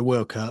at the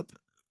World Cup,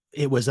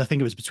 I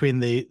think it was between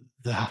the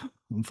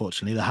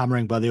unfortunately the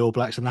hammering by the All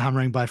Blacks and the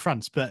hammering by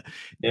France. But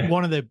Yeah.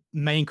 one of the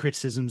main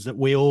criticisms that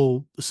we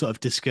all sort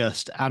of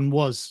discussed and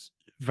was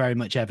very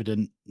much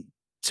evident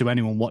to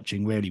anyone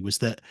watching really was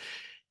that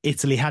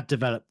Italy had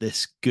developed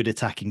this good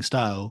attacking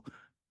style,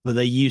 but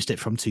they used it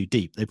from too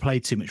deep. They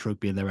played too much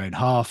rugby in their own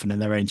half and in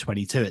their own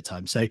 22 at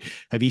times. So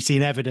have you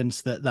seen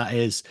evidence that that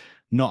is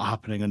not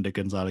happening under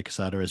Gonzalo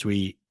Quesada as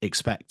we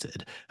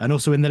expected? And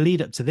also in the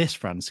lead up to this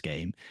France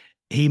game,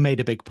 he made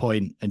a big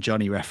point, and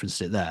Johnny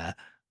referenced it there.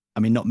 I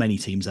mean, not many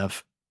teams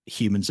have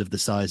humans of the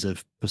size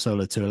of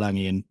Pasola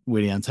Tuolangi and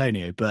Willie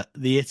Antonio, but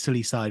the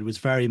Italy side was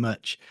very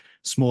much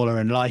smaller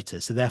and lighter.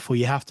 So therefore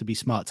you have to be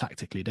smart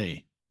tactically, do you?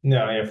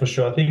 No, yeah, for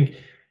sure. I think,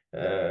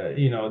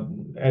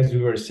 as we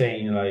were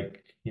saying,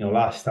 like,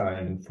 last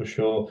time, for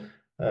sure,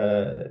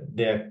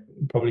 they're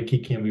probably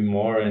kicking a bit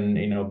more and,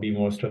 be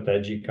more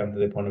strategic under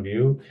the point of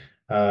view.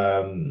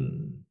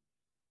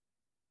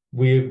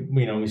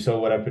 We saw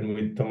what happened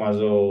with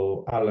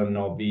Tommaso Allan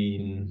not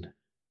being,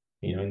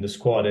 in the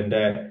squad, and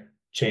that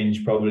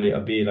changed probably a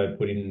bit, like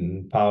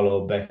putting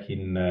Paolo back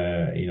in,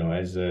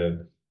 as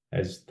the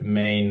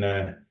main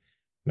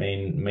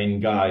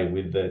guy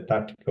with the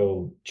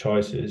tactical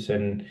choices.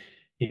 And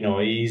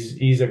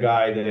he's a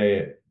guy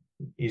that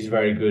is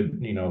very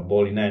good,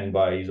 ball in hand,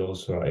 but he's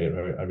also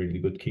a really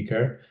good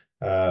kicker.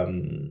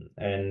 And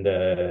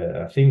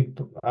I think,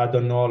 I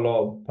don't know a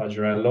lot of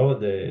Pagerello,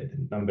 the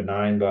number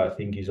 9, but I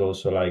think he's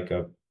also like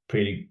a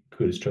pretty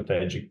good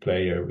strategic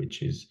player,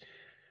 which is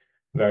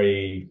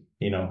very,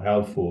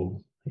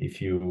 helpful if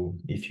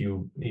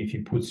he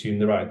puts you in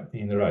the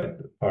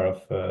right part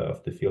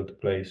of the field to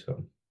play.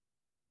 So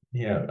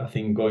yeah, I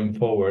think going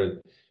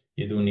forward,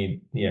 you do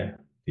need,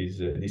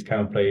 this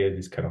kind of player,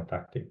 this kind of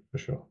tactic, for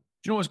sure.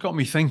 Do you know what's got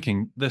me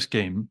thinking this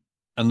game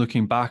and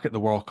looking back at the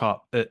World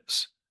Cup?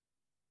 It's,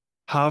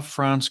 have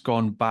France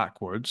gone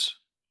backwards,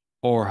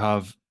 or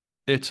have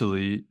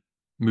Italy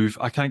moved?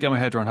 I can't get my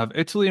head around. Have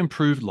Italy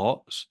improved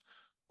lots,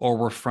 or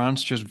were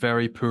France just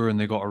very poor and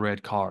they got a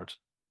red card?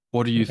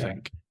 What do you Yeah.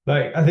 think?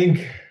 Like, I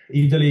think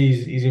Italy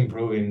is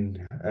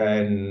improving,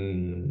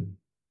 and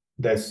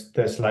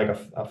that's like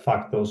a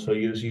fact also.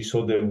 You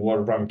saw the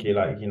world ranking,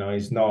 like,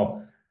 it's not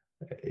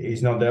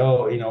that,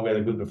 oh, we had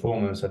a good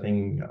performance. I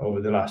think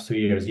over the last 2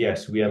 years,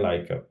 yes, we had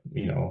like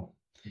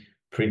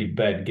pretty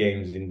bad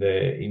games in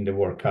the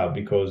World Cup,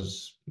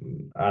 because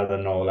I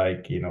don't know,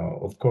 like,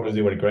 of course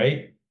they were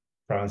great.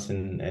 France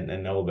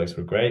and All Blacks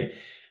were great.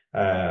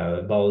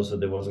 But also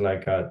there was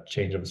like a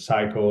change of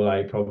cycle,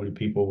 like probably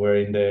people were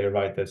in the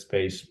right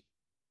space.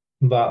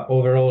 But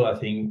overall, I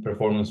think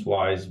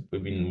performance-wise,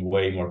 we've been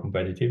way more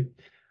competitive.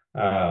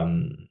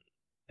 Um,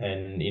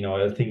 and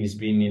I think it's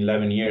been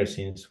 11 years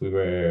since we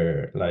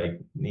were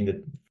like in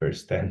the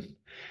first 10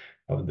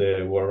 of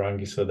the world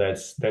ranking. So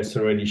that's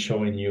already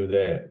showing you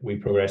that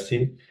we're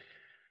progressing.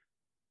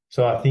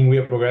 So I think we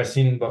are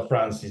progressing, but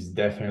France is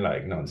definitely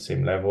like not the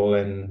same level.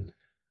 And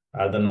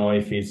I don't know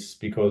if it's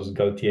because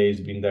Gaultier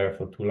has been there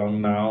for too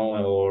long now,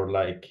 or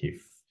like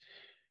if,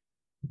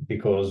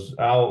 because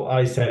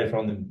I said it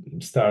from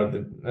the start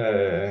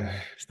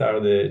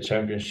of the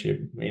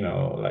championship,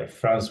 like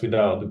France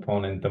without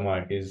Dupont and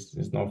Tamac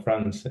is not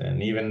France.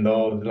 And even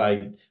though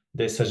like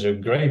they're such a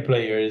great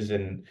players,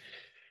 and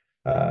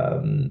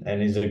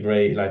it's a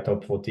great like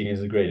top 14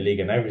 is a great league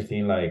and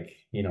everything. Like,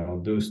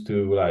 those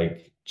two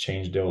like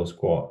change the whole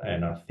squad,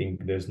 and I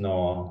think there's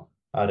no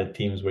other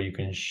teams where you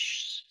can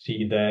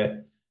see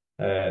that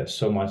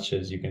so much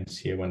as you can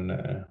see when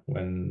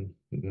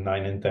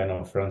 9 and 10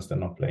 of France they're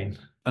not playing.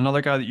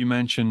 Another guy that you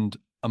mentioned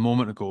a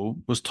moment ago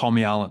was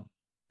Tommy Allen,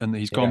 and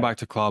he's gone Yeah, back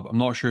to club. I'm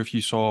not sure if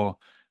you saw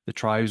the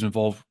try he was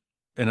involved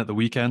in at the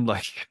weekend,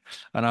 like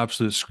an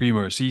absolute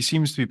screamer. So he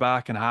seems to be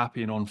back and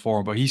happy and on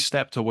form, but he's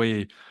stepped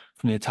away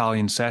from the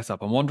Italian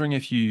setup. I'm wondering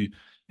if you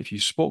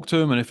spoke to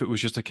him and if it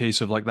was just a case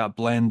of like that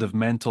blend of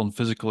mental and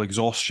physical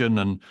exhaustion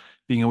and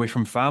being away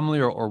from family,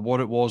 or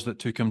what it was that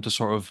took him to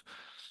sort of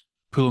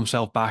pull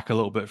himself back a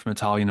little bit from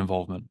Italian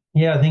involvement.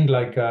 yeah. I think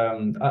like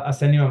I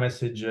sent him a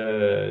message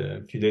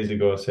a few days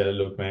ago. I said,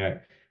 look, man,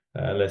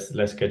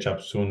 let's catch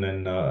up soon,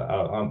 and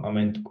I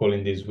meant to call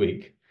in this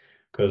week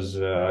because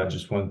I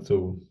just want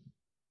to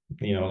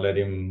let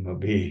him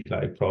be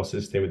like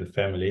process, stay with the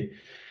family.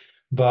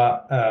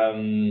 But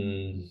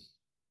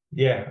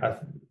yeah,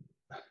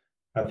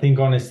 I think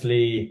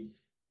honestly,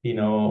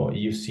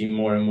 you see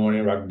more and more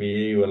in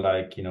rugby where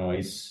like,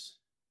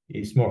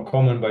 it's more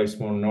common, but it's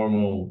more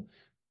normal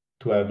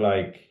to have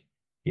like,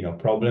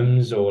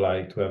 problems, or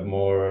like to have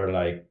more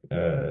like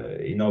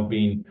not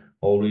being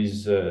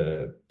always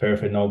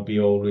perfect, not be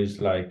always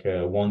like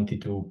wanting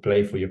to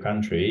play for your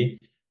country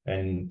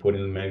and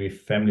putting maybe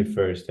family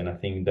first. And I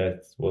think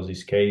that was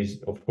his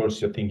case. Of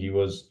course, I think he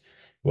was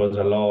a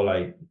lot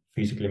like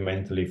physically,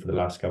 mentally for the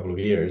last couple of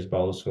years,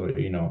 but also,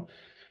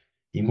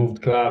 he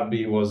moved club.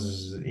 He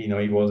was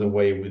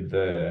away with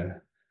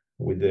the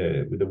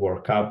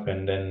World Cup,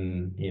 and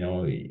then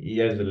he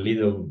has a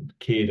little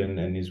kid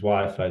and his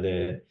wife. Like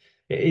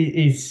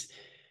it's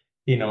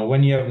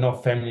when you have no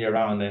family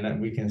around, and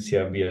we can see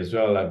Abby as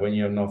well. Like when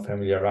you have no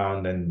family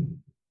around, and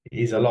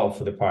it's a lot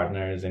for the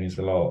partners, and it's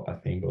a lot, I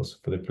think, also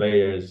for the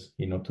players.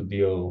 To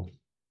deal,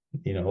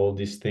 all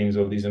these things,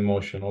 all these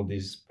emotion, all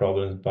these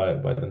problems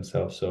by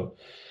themselves. So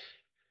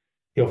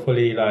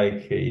hopefully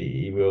like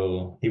he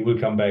will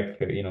come back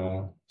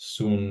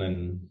soon,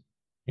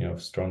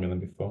 and stronger than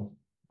before.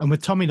 And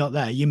with Tommy not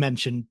there, you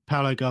mentioned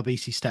Paolo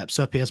Garbisi steps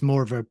up. He has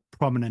more of a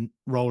prominent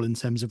role in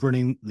terms of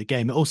running the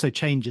game. It also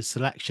changes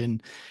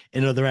selection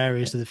in other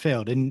areas of the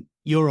field. In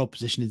your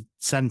opposition in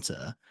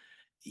centre,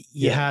 you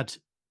Yeah, had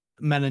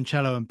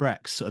Menoncello and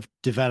Brex sort of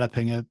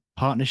developing a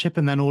partnership,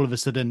 and then all of a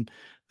sudden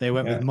they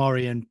went with yeah.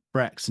 Mori and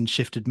Brex and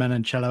shifted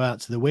Menoncello out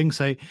to the wing.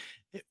 So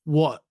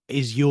what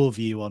is your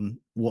view on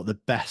what the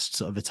best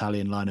sort of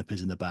Italian lineup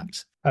is in the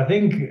backs? I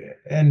think,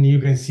 and you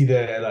can see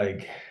that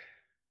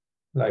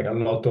like a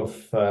lot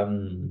of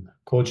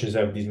coaches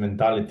have this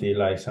mentality.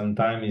 Like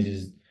sometimes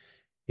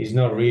it's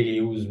not really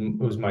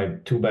who's my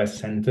two best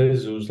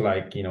centers, who's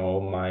like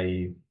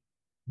my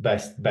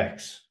best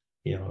backs,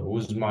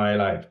 who's my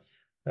like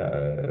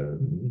uh,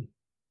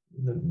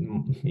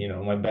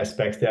 my best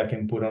backs that I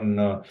can put on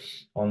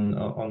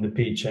the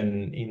pitch.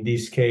 And in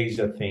this case,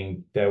 I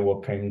think that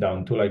what came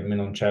down to like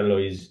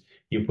Menoncello is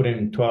you put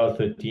him 12,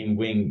 13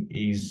 wing,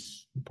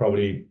 is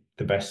probably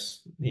the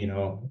best,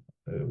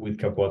 with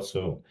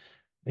Capozzo,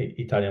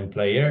 Italian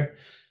player.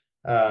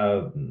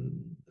 Uh,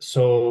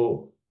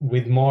 so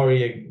with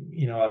Mori,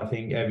 I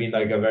think having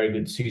like a very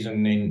good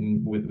season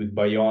in with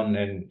Bayonne,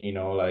 and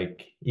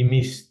like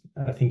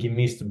I think he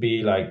missed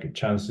be like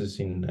chances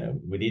in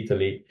with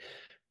Italy.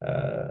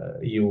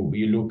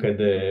 You look at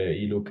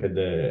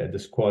the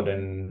squad,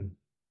 and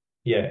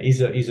yeah,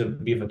 is a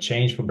bit of a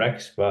change for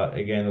Brex, but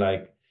again,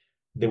 like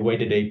the way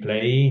that they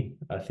play,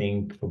 I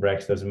think for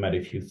Brex doesn't matter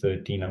if you're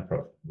 13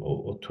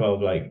 or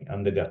 12, like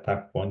under the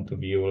attack point of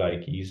view,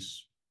 like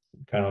he's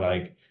kind of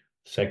like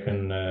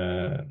second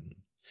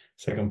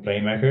second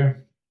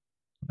playmaker,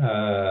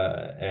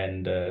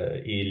 and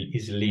he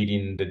is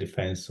leading the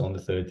defense on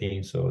the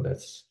 13, so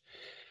that's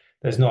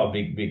not a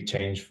big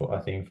change for,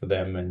 I think, for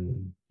them.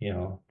 And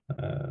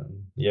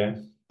yeah.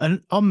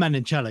 And on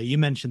Menoncello, you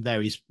mentioned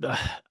there he's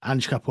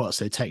Ange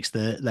Capozzo takes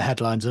the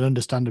headlines, and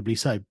understandably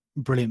so,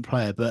 brilliant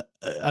player. But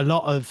a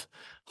lot of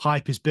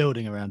hype is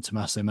building around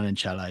Tommaso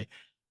Menoncello.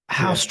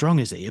 How Yeah. strong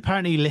is he?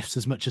 Apparently, he lifts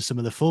as much as some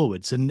of the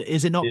forwards. And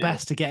is it not Yeah.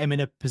 best to get him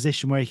in a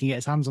position where he can get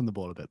his hands on the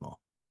ball a bit more?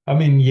 I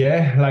mean,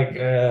 yeah, like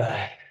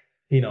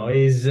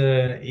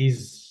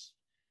he's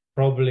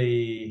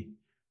probably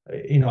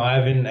I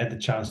haven't had the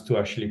chance to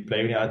actually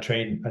play with him. I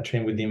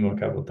trained with him a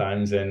couple of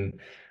times, and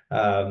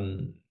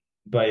um,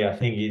 but yeah, I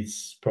think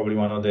it's probably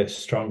one of the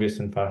strongest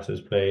and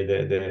fastest play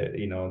that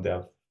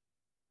I've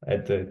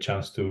had the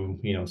chance to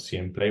see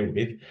him play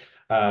with.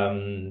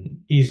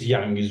 He's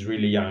young, he's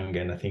really young,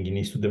 and I think he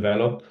needs to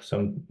develop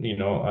some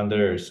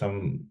under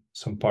some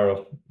part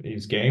of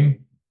his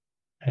game,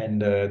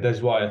 and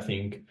that's why I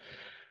think.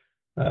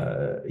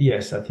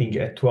 Yes, I think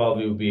at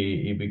 12 it'll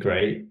be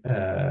great.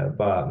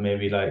 But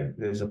maybe like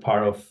there's a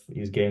part of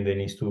his game that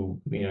needs to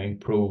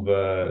improve,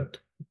 to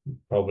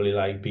probably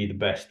like be the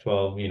best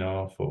 12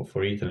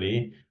 for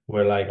Italy,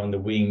 where like on the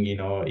wing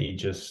he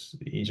just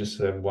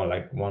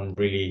one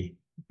really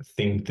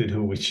thing to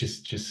do, which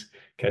is just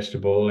catch the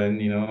ball and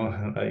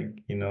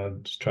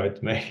just try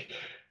to make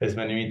as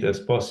many meters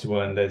as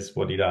possible, and that's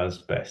what he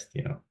does best.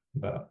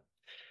 But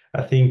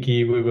I think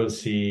we will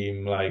see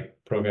him like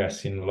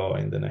progressing a lot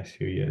in the next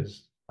few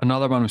years.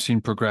 Another man we've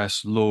seen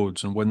progress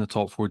loads and win the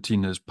top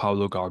 14 is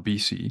Paolo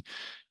Garbisi.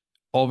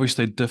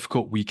 Obviously, a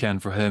difficult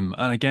weekend for him.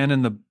 And again,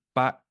 in the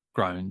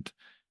background,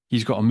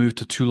 he's got a move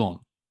to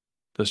Toulon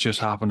that's just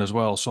happened as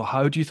well. So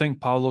how do you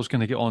think Paolo's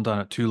going to get on down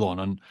at Toulon?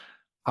 And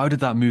how did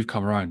that move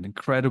come around?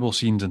 Incredible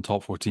scenes in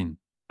top 14.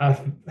 I,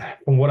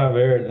 from what I've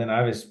heard, and I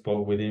haven't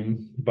spoke with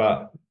him,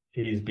 but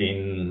he's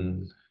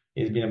been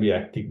a bit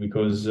hectic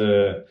because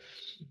the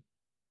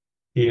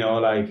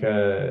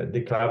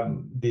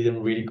club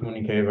didn't really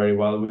communicate very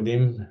well with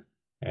him,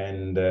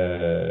 and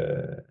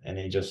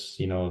he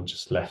just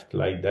left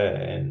like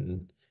that,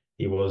 and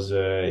he was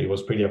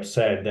pretty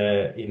upset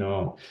that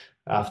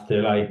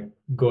after like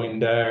going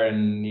there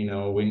and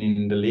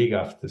winning the league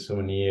after so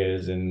many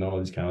years and all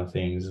these kind of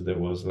things, there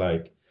was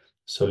like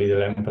so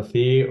little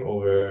empathy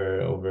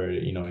over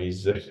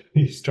his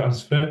his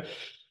transfer.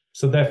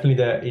 So definitely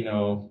that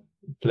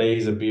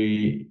plays a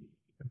bit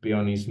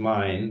on his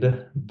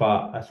mind,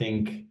 but I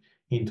think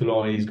in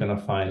Toulon he's gonna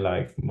find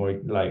like more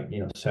like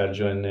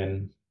Sergio and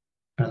then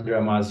Andrea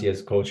Masi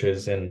as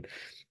coaches, and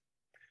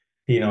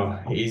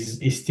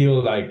he's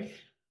still like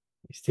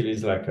he still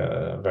is like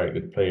a very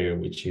good player,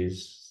 which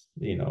is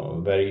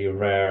very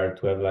rare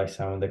to have like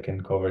someone that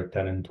can cover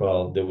 10 and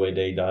 12 the way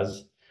they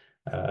does.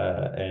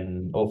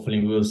 And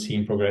hopefully we'll see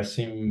him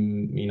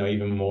progressing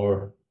even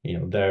more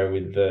there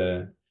with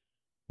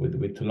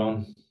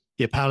Toulon.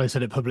 Yeah, Paolo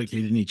said it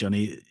publicly, didn't he,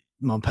 Johnny?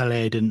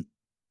 Montpellier didn't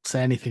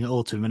say anything at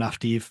all to him, and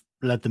after you've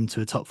led them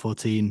to a top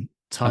 14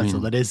 title,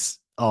 that is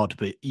odd,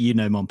 but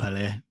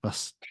Montpellier,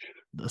 that's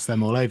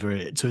them all over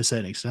it to a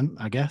certain extent,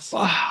 I guess.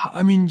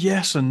 I mean,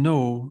 yes and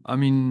no. I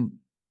mean,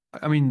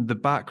 the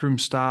backroom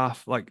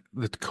staff, like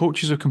the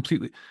coaches are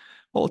completely.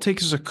 All it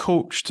takes is a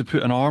coach to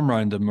put an arm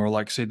around them, or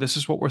like say, this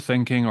is what we're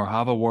thinking, or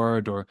have a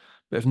word, or.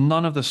 But if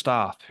none of the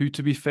staff, who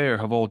to be fair,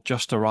 have all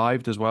just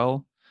arrived as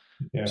well,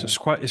 so Yeah. it's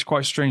quite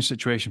a strange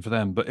situation for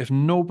them. But if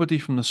nobody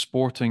from the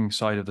sporting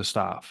side of the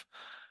staff,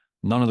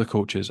 none of the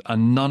coaches,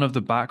 and none of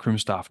the backroom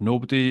staff,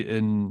 nobody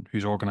in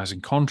who's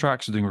organising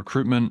contracts or doing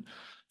recruitment,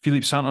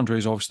 Philippe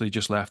Saint-André's obviously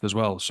just left as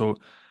well. So,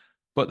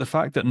 but the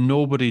fact that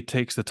nobody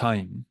takes the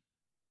time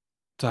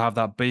to have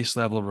that base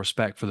level of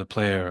respect for the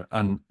player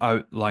and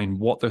outline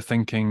what they're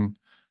thinking,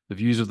 the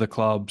views of the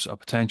clubs, a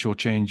potential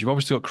change. You've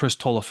obviously got Chris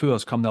Tolofua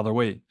has come the other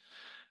way.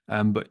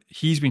 But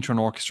he's been trying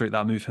to orchestrate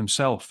that move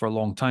himself for a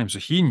long time. So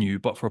he knew,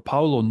 but for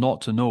Paolo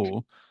not to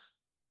know,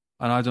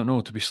 and I don't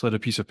know, to be slid a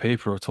piece of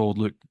paper or told,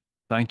 look,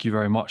 thank you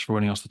very much for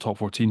winning us the top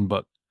 14,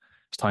 but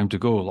it's time to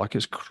go. Like,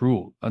 it's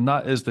cruel. And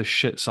that is the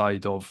shit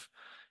side of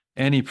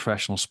any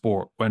professional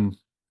sport. When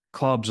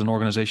clubs and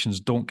organizations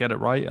don't get it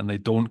right and they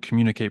don't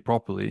communicate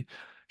properly,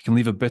 it can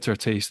leave a bitter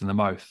taste in the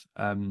mouth.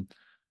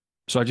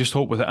 So I just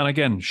hope with it. And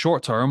again,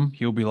 short term,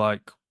 he'll be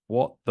like,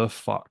 what the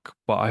fuck?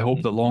 But I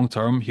hope that long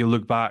term, he'll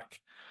look back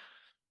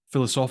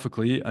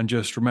philosophically and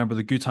just remember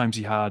the good times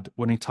he had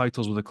winning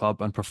titles with the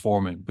club and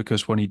performing,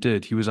 because when he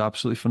did, he was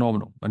absolutely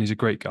phenomenal and he's a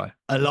great guy.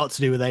 A lot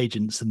to do with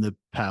agents and the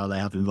power they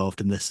have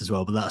involved in this as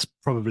well, but that's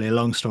probably a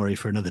long story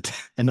for another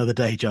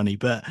day, Johnny.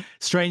 But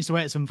strange the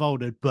way it's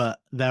unfolded,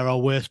 but there are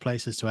worse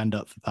places to end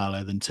up for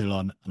Paolo than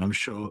Toulon, and I'm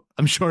sure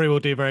he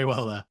will do very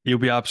well there. He'll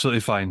be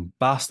absolutely fine.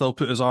 Basta will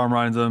put his arm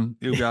around him.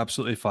 He'll be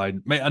absolutely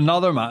fine. Mate,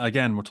 another man,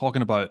 again, we're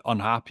talking about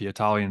unhappy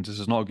Italians. This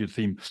is not a good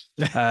theme.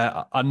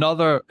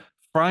 Another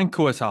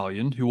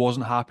Franco-Italian who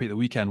wasn't happy at the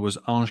weekend was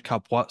Ange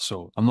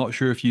Capuazzo. I'm not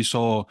sure if you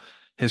saw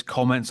his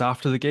comments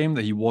after the game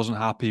that he wasn't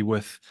happy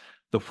with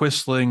the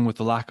whistling, with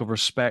the lack of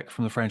respect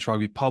from the French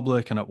rugby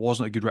public, and it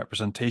wasn't a good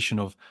representation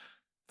of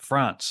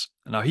France.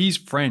 Now, he's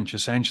French,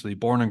 essentially,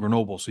 born in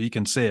Grenoble, so he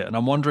can say it. And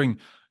I'm wondering,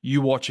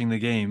 you watching the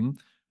game,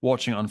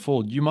 watching it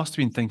unfold, you must have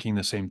been thinking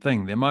the same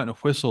thing. The amount of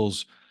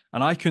whistles,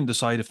 and I couldn't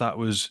decide if that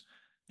was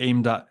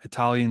aimed at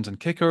Italians and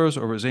kickers,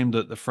 or it was aimed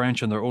at the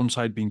French and their own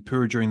side being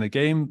poor during the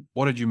game.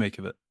 What did you make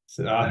of it?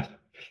 So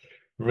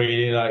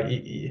really,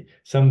 like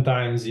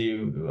sometimes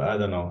I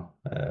don't know,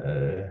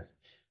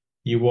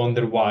 you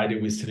wonder why they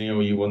whistling,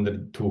 or you wonder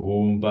to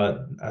whom.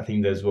 But I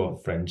think that's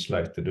what French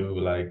like to do,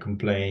 like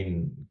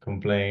complain,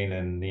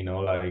 and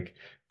like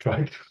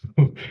try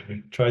to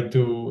try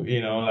to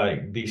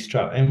like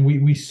distract. And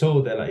we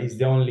saw that like it's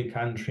the only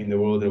country in the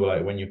world that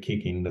like when you're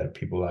kicking that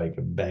people like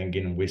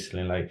banging and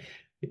whistling, like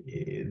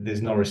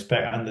there's no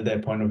respect under their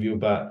point of view.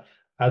 But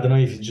I don't know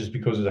if it's just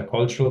because it's a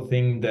cultural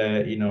thing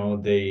that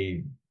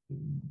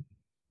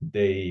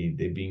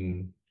they've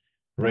been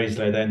raised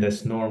like that, and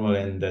that's normal,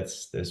 and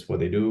that's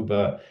what they do.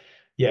 But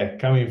yeah,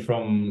 coming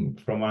from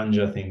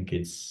Anja, I think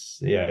it's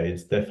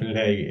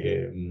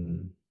definitely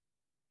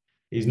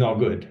he's not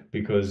good,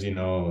 because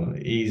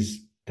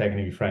he's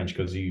technically French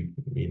because he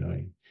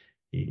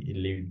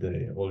lived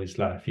all his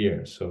life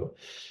here. So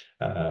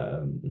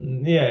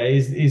yeah,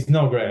 he's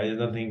not great. I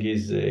don't think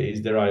he's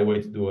the right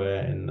way to do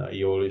it, and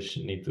you always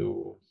need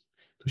to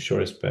show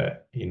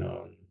respect,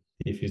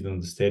 if it's not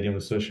the stadium,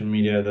 the social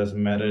media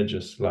doesn't matter.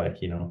 Just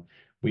like, you know,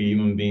 we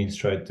human beings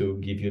try to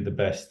give you the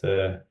best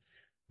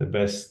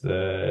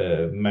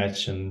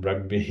match and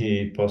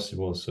rugby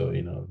possible. So,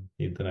 you know,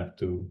 you don't have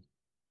to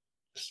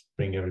just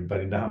bring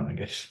everybody down, I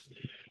guess.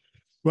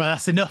 Well,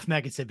 that's enough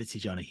negativity,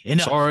 Johnny.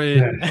 Enough.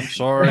 Sorry, I'm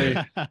sorry.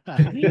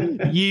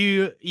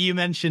 You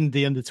mentioned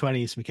the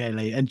under-20s, Michele,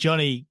 and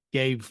Johnny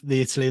gave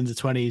the Italy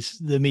under-20s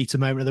the meter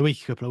moment of the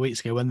week a couple of weeks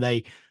ago when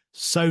they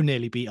so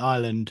nearly beat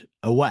Ireland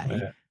away.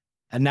 Yeah.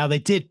 And now they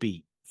did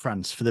beat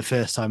France for the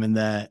first time in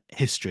their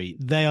history.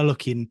 They are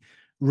looking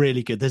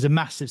really good. There's a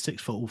massive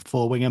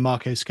 6'4" winger.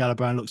 Marco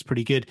Scalabrini looks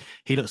pretty good.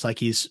 He looks like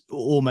he's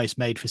almost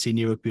made for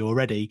senior rugby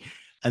already.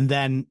 And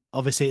then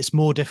obviously it's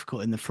more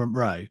difficult in the front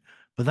row.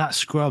 But that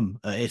scrum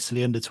at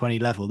Italy under 20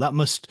 level, that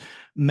must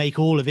make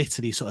all of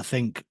Italy sort of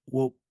think,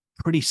 well,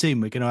 pretty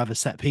soon we're going to have a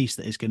set piece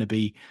that is going to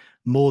be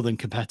more than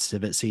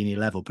competitive at senior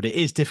level. But it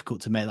is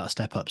difficult to make that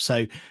step up.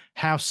 So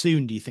how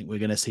soon do you think we're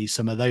going to see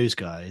some of those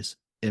guys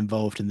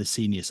involved in the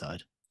senior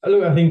side?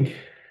 Look, I think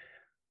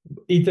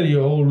Italy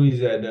always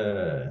had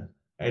a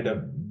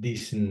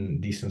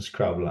decent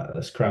scrum.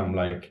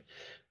 Like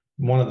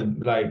one of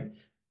the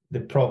the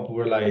prop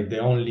were like the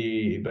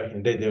only back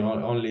in the day the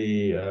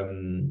only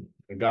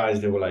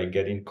guys that were like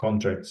getting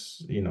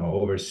contracts, you know,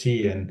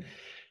 overseas,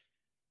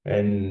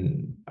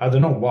 and I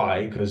don't know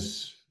why,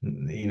 because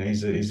you know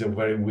he's a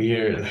very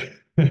weird.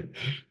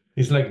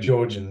 It's like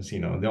Georgians, you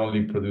know, they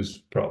only produce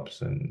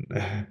props and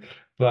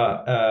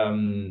but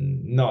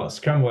no,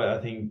 Scrum, I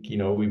think, you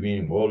know, we've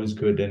been always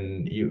good,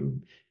 and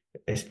you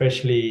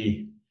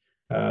especially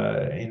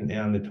in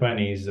the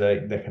 20s,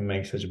 that can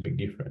make such a big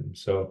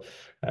difference. So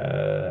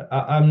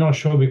I'm not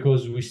sure,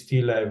 because we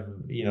still have,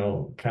 you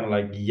know, kind of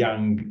like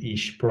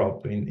young-ish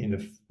prop in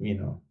the, you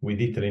know, with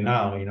Italy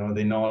now, you know,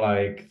 they know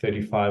like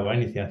 35 or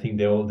anything. I think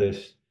the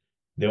oldest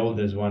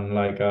one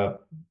like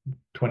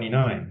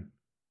 29,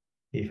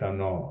 if I'm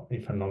not,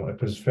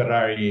 because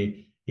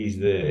Ferrari is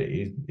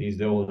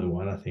the older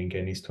one, I think,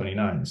 and he's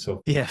 29.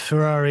 So Yeah,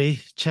 Ferrari,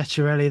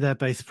 Ceccarelli, they're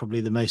both probably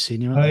the most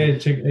senior, aren't yeah,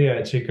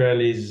 they?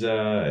 Ciccarelli is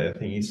I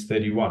think he's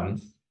 31.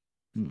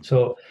 Mm.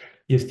 So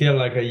you're still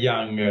like a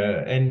young,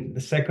 and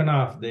the second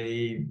half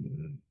they,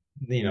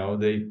 you know,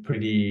 they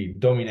pretty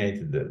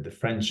dominated the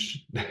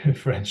French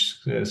French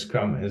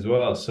scrum as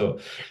well. So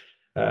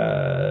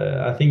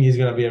I think he's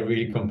gonna be a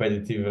really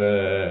competitive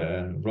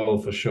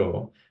role for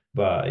sure.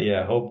 But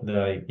yeah, I hope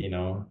that, you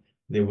know,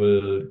 they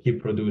will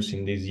keep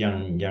producing these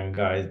young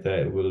guys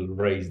that will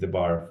raise the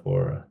bar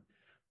for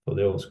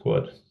the whole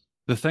squad.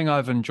 The thing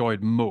I've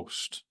enjoyed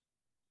most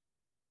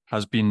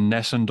has been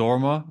Nessun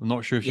Dorma. I'm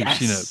not sure if you've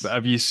seen it, but Yes.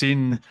 have you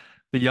seen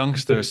the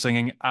youngster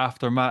singing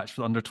after match for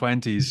the under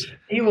 20s?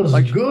 He was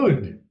Like,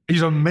 good.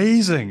 he's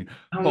amazing.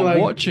 I'm But like,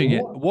 watching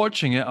it,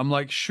 what? I'm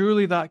like,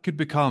 surely that could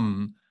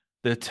become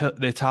the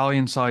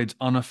Italian side's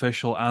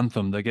unofficial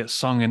anthem that gets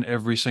sung in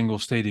every single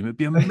stadium. It'd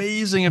be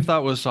amazing if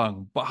that was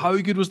sung. But how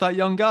good was that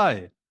young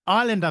guy?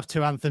 Ireland have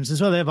two anthems as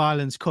well. They have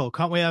Ireland's call.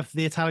 Can't we have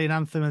the Italian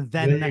anthem and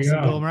There then you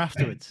Nessun go. Dorma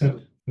afterwards?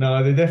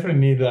 No, they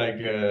definitely need like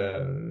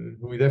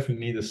we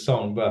definitely need a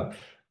song, but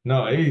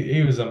no,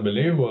 he was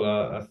unbelievable.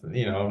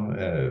 You know,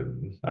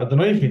 I don't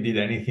know if he did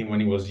anything when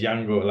he was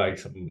younger, like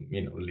some,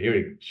 you know,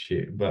 lyric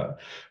shit, but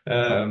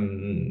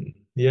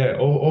yeah,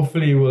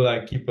 hopefully he will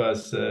like keep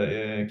us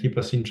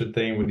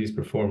entertained with his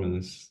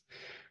performance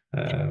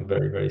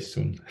very very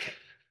soon.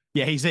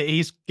 Yeah,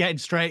 he's getting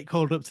straight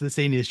called up to the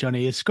seniors,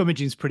 Johnny. His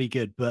scummaging's pretty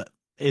good, but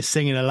his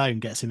singing alone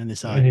gets him in the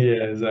side.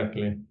 Yeah,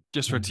 exactly.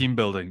 Just for team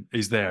building,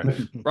 he's there.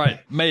 Right,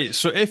 mate.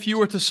 So if you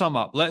were to sum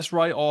up, let's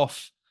write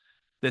off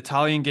the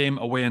Italian game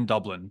away in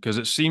Dublin, because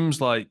it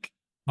seems like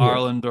Yeah.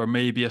 Ireland are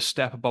maybe a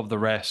step above the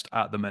rest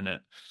at the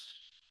minute.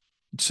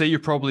 Say you're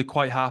probably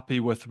quite happy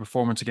with the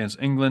performance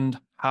against England,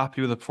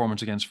 happy with the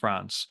performance against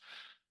France.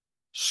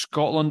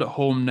 Scotland at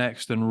home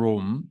next in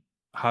Rome.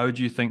 How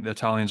do you think the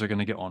Italians are going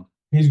to get on?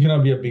 He's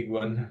gonna be a big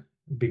one,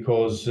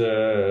 because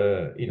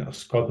you know,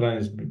 Scotland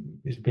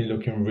has been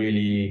looking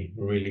really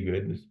really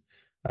good,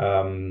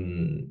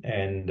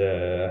 and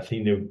I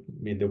think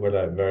they were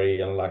like very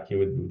unlucky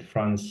with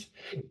France,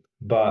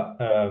 but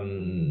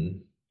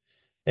and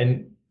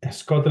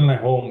Scotland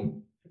at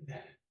home,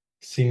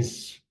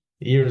 since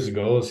years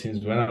ago,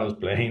 since when I was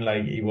playing,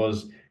 like it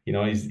was, you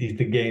know, it's the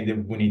game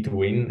that we need to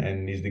win,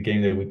 and it's the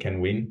game that we can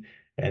win.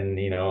 And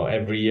you know,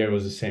 every year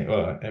was the same.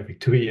 Every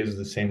 2 years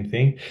the same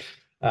thing.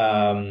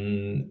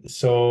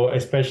 So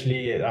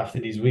especially after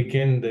this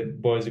weekend, the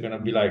boys are gonna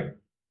be like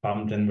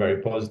pumped and very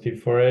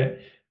positive for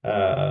it.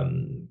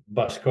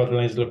 But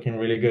Scotland is looking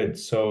really good,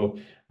 so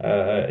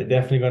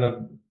definitely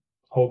gonna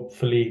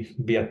hopefully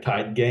be a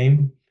tight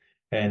game.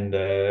 And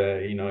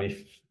you know,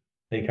 if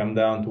they come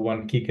down to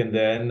one kick in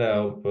the end, I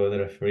hope the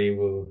referee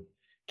will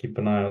keep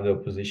an eye on the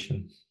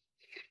opposition.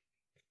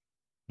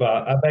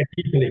 But I back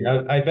Italy.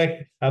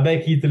 I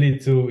back Italy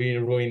to, you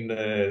know, ruin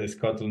the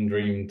Scotland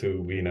dream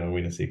to, you know,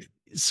 win a six.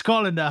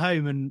 Scotland at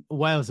home and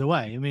Wales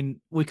away. I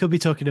mean, we could be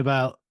talking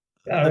about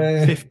the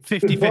The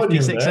 50-50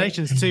 volume Six there.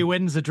 Nations, 2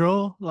 wins, a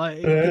draw. Like,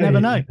 you never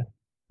Uh, know.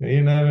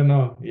 you never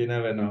know. You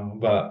never know.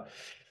 But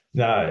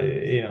Nah,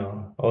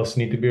 also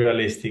need to be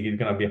realistic. It's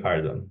gonna be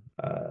hard on.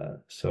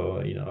 So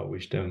I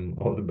wish them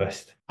all the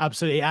best.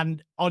 Absolutely.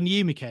 And on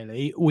you,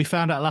 Michele, we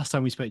found out last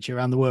time we spoke to you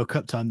around the World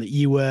Cup time that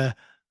you were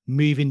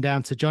moving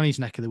down to Johnny's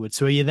neck of the woods.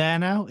 So are you there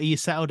now? Are you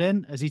settled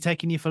in? Has he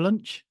taken you for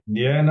lunch?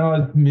 Yeah,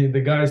 no,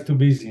 the guy's too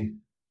busy.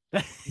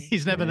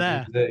 He's never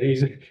there.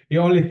 He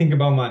only think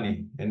about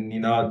money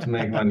and how to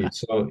make money.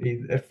 So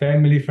he's a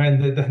family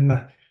friend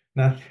that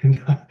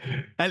nothing.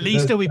 At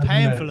least That he'll be doesn't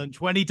paying for matter.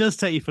 lunch. When he does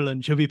take you for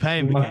lunch, he'll be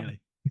paying, Michele.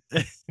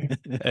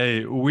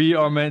 Hey, we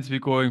are meant to be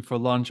going for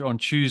lunch on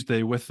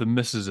Tuesday with the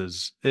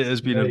missuses. It has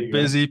been There a you go.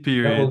 busy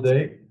Double period.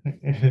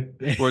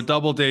 day. We're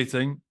double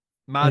dating.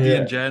 Maddie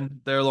and Yeah.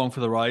 Jen, they're along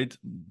for the ride.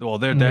 Well,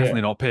 they're Yeah.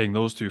 definitely not paying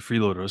those two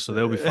freeloaders, so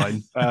they'll be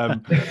fine.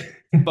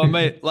 But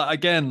mate,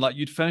 again,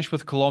 you'd finished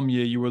with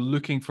Colombia, you were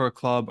looking for a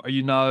club. Are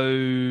you now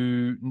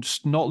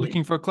not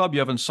looking for a club? You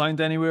haven't signed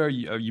anywhere?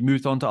 You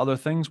moved on to other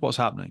things? What's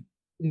happening?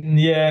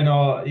 Yeah,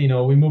 no,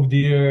 we moved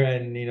here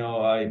and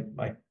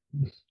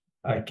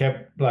I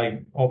kept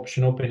like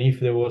option open if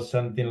there was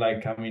something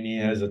like coming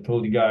in, as I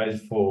told you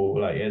guys, for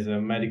like as a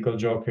medical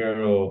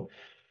joker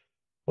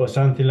or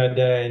something like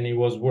that, and it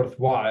was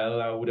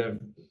worthwhile, I would have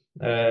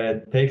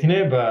taken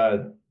it,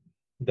 but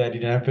that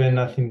didn't happen.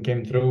 Nothing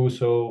came through.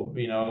 So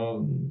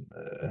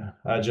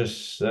I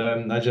just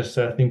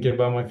started thinking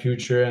about my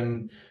future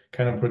and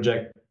kind of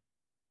project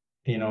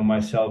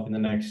myself in the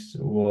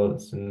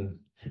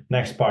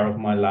next part of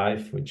my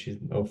life, which is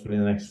hopefully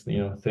the next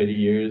 30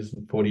 years,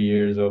 40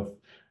 years of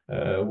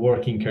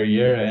working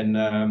career.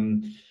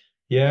 And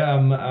yeah,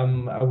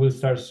 I will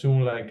start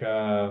soon, like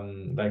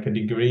a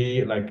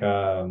degree, like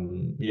a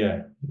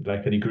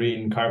degree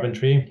in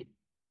carpentry,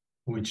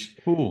 which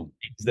Cool.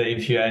 means that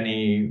if you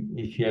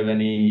have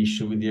any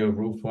issue with your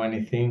roof or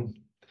anything,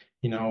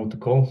 you know to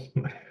call.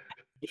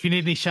 If you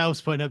need any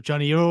shelves putting up,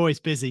 Johnny, you're always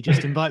busy.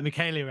 Just invite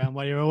Michele around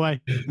while you're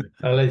away.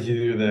 I'll let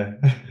you do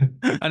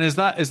that. And is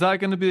that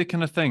going to be the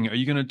kind of thing? Are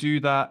you going to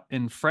do that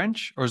in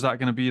French, or is that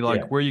going to be Yeah.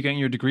 like where are you getting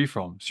your degree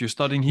from? So you're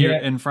studying here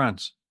Yeah. in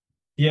France.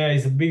 Yeah,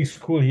 it's a big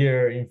school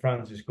here in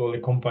France. It's called the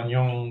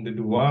Compagnon de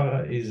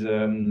Devoir. Is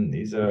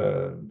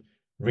a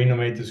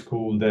renowned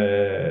school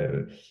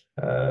that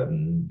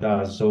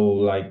does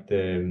all like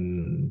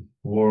the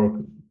work,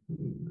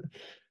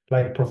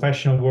 like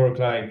professional work,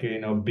 like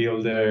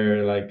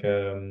builder, like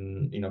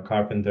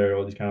carpenter,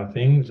 all these kind of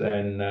things.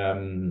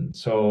 And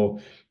so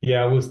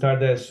yeah, we'll start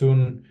that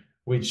soon.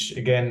 Which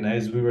again,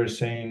 as we were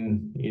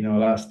saying,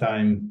 last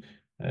time,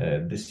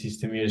 the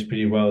system here is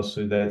pretty well,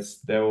 so that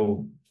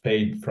will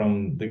paid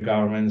from the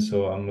government.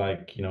 So I'm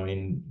like,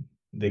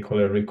 they call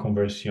it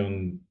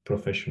reconversion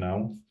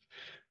professional.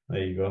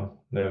 There you go.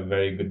 They have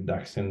very good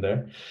accent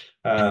there.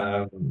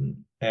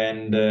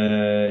 And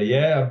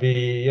yeah, I'll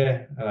be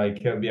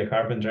a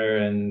carpenter,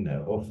 and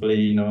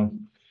hopefully,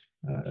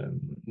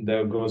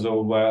 that goes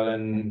all well,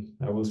 and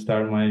I will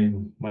start my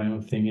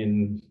own thing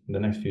in the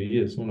next few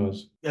years. Who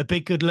knows? A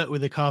big good luck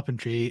with the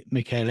carpentry,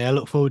 Michele. I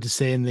look forward to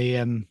seeing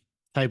the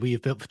table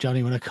you've built for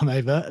Johnny when I come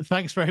over.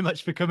 Thanks very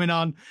much for coming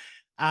on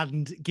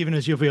and giving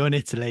us your view on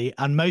Italy.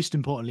 And most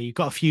importantly, you've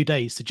got a few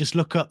days to just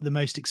look up the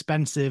most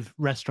expensive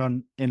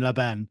restaurant in La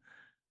Ben,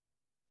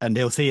 and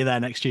he'll see you there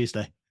next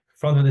Tuesday.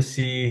 Front of the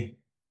sea,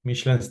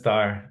 Michelin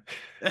star.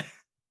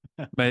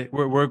 Mate,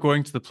 we're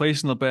going to the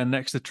place in La Ben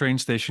next to the train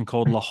station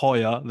called La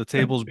Jolla. The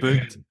table's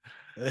booked,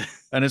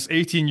 and it's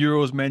 18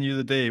 euros menu of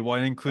the day,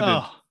 wine included,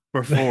 Oh.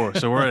 for four.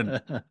 So we're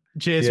in.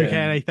 Cheers, Yeah.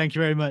 Michele. Thank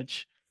you very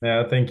much.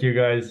 Yeah, thank you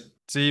guys.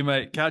 See you,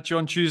 mate. Catch you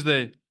on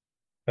Tuesday.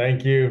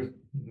 Thank you.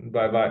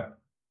 Bye bye.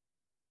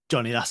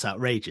 Johnny, that's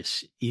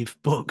outrageous. You've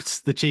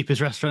booked the cheapest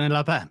restaurant in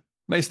La Ben.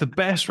 Mate, it's the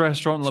best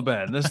restaurant in La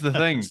Ben. This is the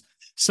thing.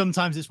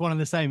 Sometimes it's one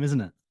and the same,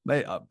 isn't it?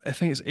 Mate, I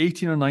think it's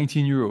 18 or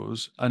 19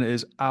 euros, and it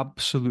is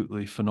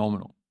absolutely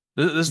phenomenal.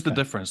 This is the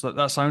difference.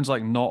 That sounds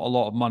like not a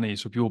lot of money.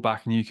 So people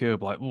back in the UK will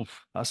be like,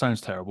 oof, that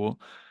sounds terrible.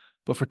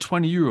 But for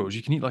 20 euros,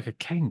 you can eat like a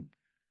king.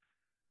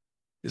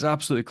 It's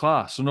absolutely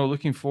class. So no,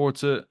 looking forward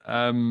to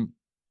it.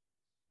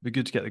 Be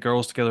good to get the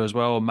girls together as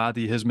well.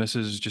 Maddie, his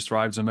missus, just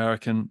arrives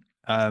American,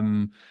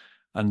 and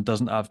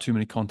doesn't have too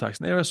many contacts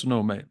in the area. So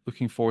no, mate,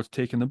 looking forward to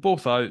taking them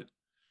both out.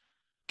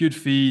 Good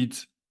feed.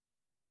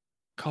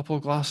 Couple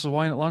of glasses of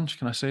wine at lunch.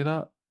 Can I say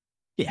that?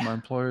 Yeah. My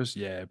employers,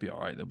 yeah, it'll be all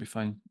right. They'll be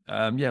fine.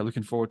 Yeah,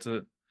 looking forward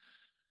to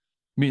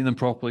meeting them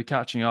properly,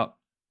 catching up,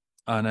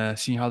 and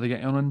seeing how they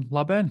get on in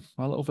La Ben,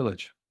 my little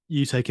village.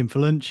 You take him for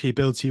lunch. He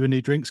builds you a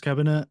new drinks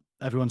cabinet.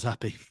 Everyone's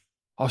happy.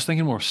 I was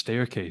thinking more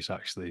staircase,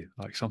 actually,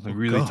 like something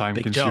really time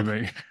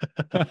consuming.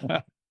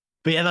 But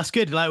yeah, that's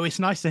good. Like, it's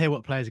nice to hear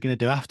what players are going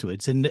to do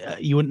afterwards. And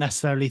you wouldn't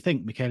necessarily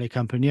think Michele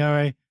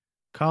Campagnaro,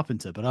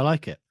 carpenter, but I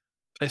like it.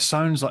 It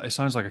sounds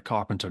like a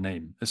carpenter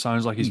name. It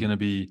sounds like he's going to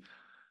be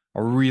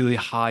a really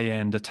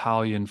high-end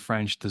Italian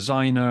French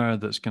designer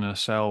that's going to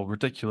sell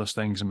ridiculous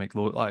things and make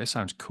like, it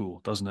sounds cool,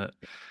 doesn't it?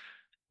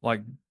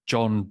 Like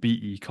John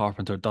Beatty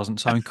carpenter doesn't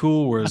sound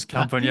cool, whereas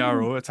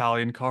Campagnaro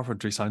Italian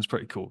carpentry sounds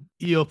pretty cool.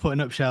 You're putting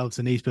up shelves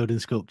and he's building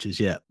sculptures,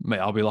 yeah. Mate,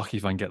 I'll be lucky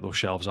if I can get those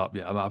shelves up.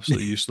 Yeah, I'm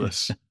absolutely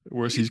useless.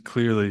 Whereas he's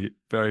clearly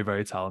very,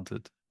 very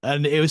talented.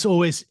 And it was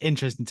always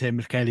interesting to hear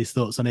Michele's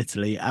thoughts on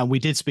Italy. And we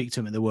did speak to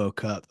him at the World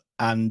Cup.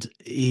 And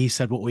he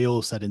said what we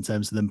all said in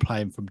terms of them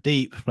playing from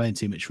deep, playing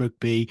too much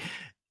rugby.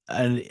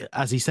 And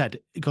as he said,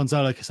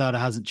 Gonzalo Quesada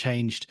hasn't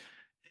changed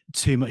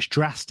too much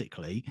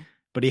drastically,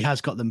 but he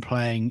has got them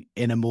playing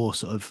in a more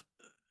sort of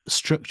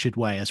structured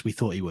way as we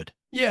thought he would.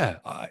 Yeah,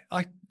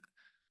 I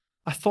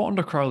thought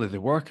under Crowley they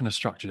were kind of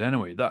structured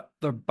anyway. That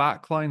their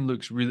backline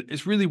looks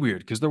it's really weird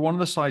because they're one of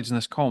the sides in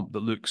this comp that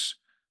looks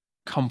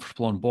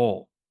comfortable on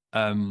ball.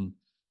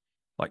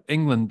 Like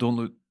England don't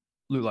look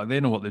like they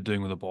know what they're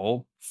doing with the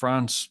ball.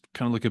 France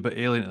kind of look a bit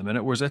alien at the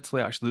minute, whereas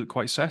Italy actually look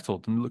quite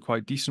settled and look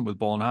quite decent with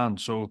ball in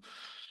hand. So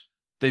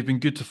they've been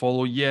good to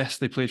follow. Yes,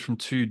 they played from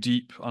too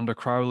deep under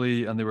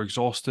Crowley and they were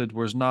exhausted,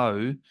 whereas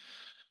now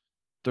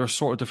they're a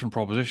sort of different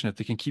proposition. If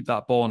they can keep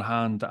that ball in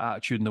hand, the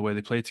attitude and the way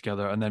they play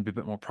together, and then be a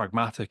bit more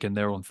pragmatic in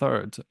their own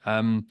third,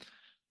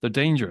 they're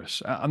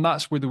dangerous. And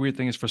that's where the weird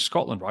thing is for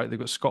Scotland, right? They've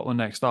got Scotland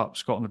next up.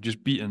 Scotland have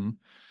just beaten.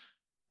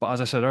 But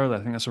as I said earlier, I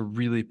think that's a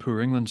really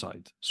poor England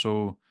side.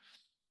 So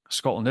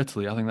Scotland,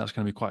 Italy, I think that's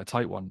going to be quite a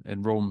tight one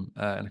in Rome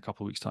in a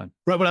couple of weeks' time.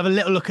 Right, we'll have a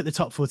little look at the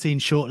top 14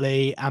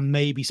 shortly and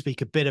maybe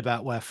speak a bit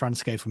about where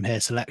France go from here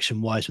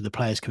selection-wise with the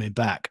players coming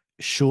back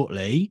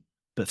shortly.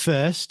 But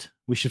first,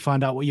 we should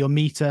find out what your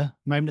meter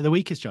moment of the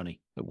week is, Johnny.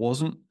 It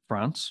wasn't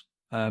France.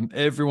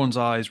 Everyone's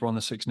eyes were on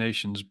the Six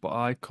Nations, but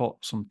I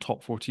caught some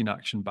top 14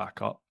 action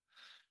back up.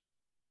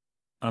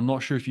 I'm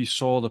not sure if you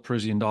saw the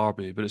Parisian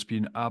Derby, but it's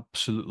been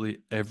absolutely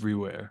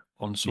everywhere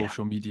on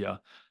social media.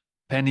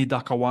 Penny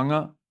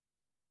Dakawanga,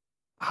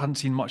 hadn't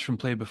seen much from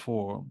play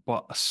before,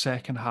 but a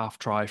second half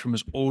try from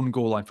his own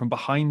goal line, from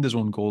behind his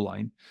own goal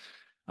line,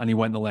 and he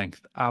went the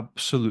length.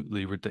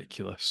 Absolutely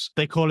ridiculous.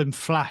 They call him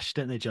Flash,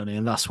 don't they, Johnny?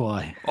 And that's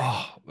why.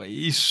 Oh,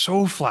 he's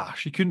so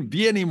flash. He couldn't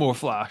be any more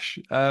flash.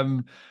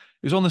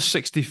 It was on the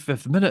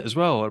 65th minute as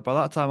well. By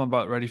that time, I'm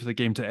about ready for the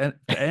game to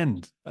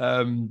end.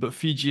 But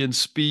Fijian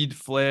speed,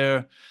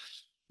 flair,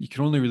 you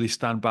can only really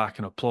stand back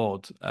and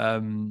applaud.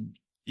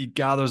 He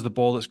gathers the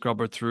ball that's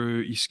grubbered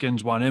through. He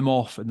skins one him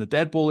off in the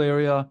dead ball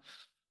area,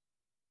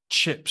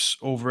 chips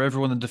over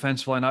everyone in the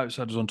defensive line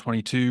outside his own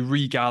 22,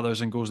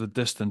 regathers and goes the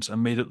distance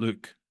and made it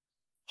look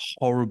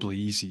horribly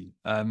easy.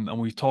 And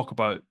we talk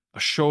about a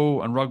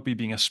show and rugby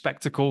being a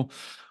spectacle.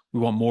 We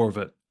want more of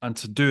it. And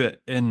to do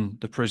it in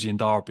the Parisian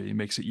Derby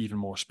makes it even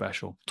more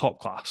special. Top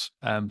class.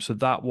 So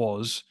that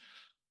was,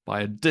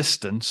 by a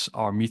distance,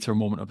 our meter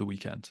moment of the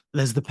weekend.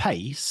 There's the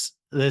pace.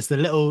 There's the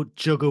little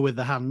juggle with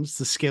the hands,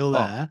 the skill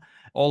there.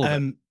 All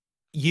of it.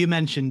 You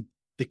mentioned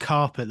the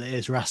carpet that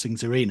is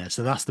Racing's arena.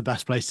 So that's the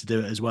best place to do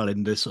it as well,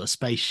 in the sort of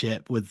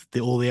spaceship with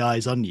all the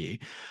eyes on you.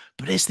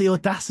 But it's the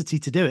audacity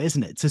to do it,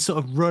 isn't it? To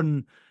sort of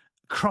run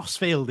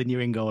crossfield in your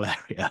in-goal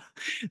area,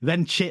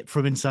 then chip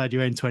from inside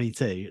your own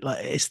 22.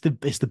 Like it's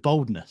the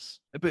boldness.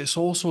 But it's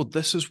also,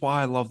 this is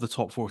why I love the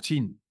top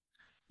 14.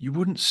 You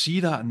wouldn't see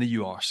that in the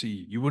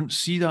URC. You wouldn't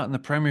see that in the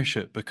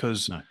Premiership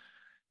because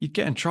you'd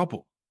get in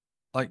trouble.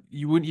 Like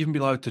you wouldn't even be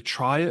allowed to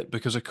try it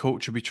because a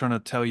coach would be trying to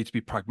tell you to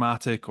be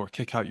pragmatic or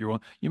kick out your own.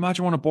 You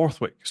imagine one of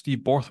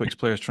Steve Borthwick's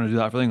players trying to do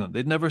that for England.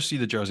 They'd never see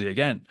the jersey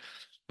again.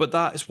 But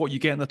that is what you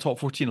get in the top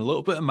 14. A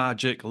little bit of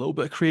magic, a little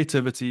bit of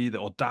creativity, the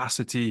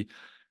audacity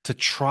to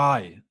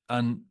try.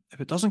 And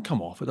if it doesn't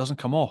come off, it doesn't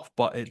come off.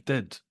 But it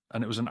did.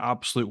 And it was an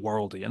absolute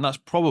worldie. And that's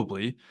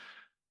probably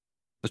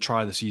the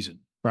try of the season.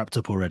 Wrapped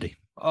up already.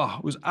 Oh,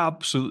 it was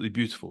absolutely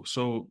beautiful.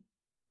 So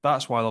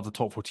that's why I love the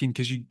top 14,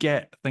 because you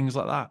get things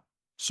like that.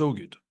 So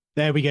good.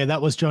 There we go.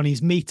 That was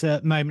Johnny's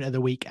meter moment of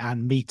the week.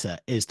 And Meter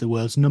is the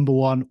world's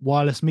 #1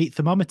 wireless meat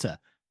thermometer,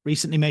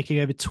 recently making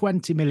over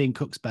 20 million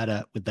cooks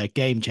better with their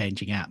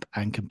game-changing app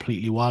and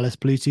completely wireless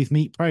Bluetooth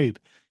meat probe.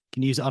 You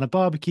can use it on a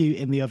barbecue,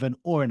 in the oven,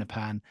 or in a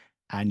pan,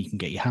 and you can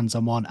get your hands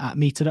on one at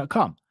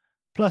meter.com.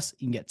 Plus,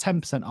 you can get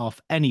 10% off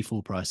any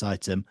full price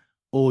item.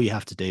 All you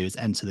have to do is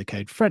enter the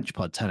code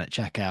FrenchPod10 at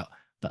checkout.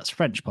 That's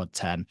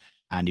FrenchPod10,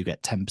 and you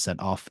get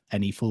 10% off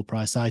any full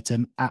price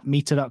item at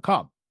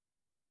meter.com.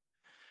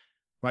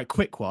 Right,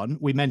 quick one.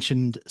 We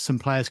mentioned some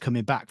players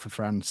coming back for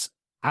France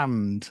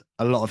and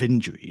a lot of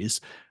injuries.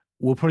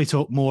 We'll probably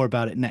talk more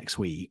about it next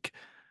week.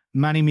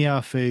 Manny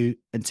Miafu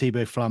and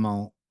Thibaut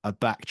Flamand are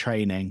back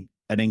training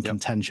and in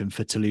contention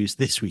for Toulouse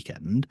this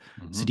weekend.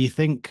 Mm-hmm. So do you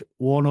think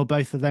one or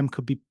both of them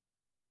could be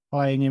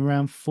playing in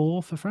round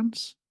 4 for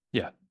France?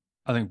 Yeah,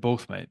 I think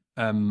both, mate.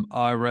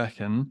 I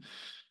reckon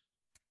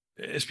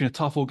it's been a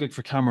tough old gig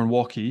for Cameron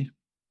Walkie.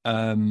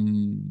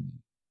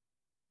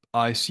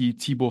 I see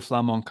Thibaut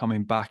Flamand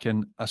coming back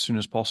in as soon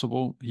as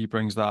possible. He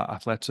brings that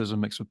athleticism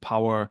mixed with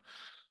power.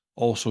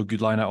 Also, good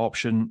line-out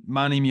option.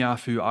 Manny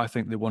Miafu, I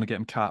think they want to get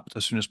him capped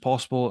as soon as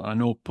possible. And I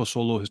know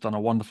Pozzolo has done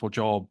a wonderful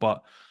job,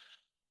 but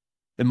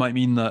it might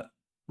mean that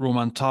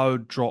Romain Tau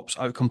drops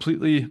out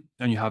completely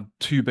and you have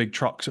 2 big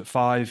trucks at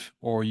 5,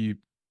 or you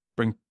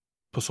bring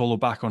Pozzolo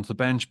back onto the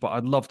bench. But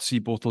I'd love to see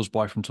both those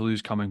boys from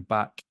Toulouse coming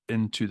back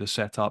into the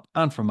setup.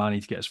 And for Manny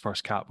to get his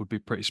first cap would be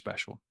pretty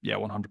special. Yeah,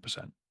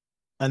 100%.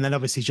 And then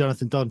obviously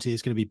Jonathan Danty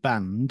is going to be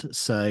banned.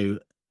 So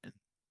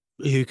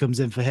who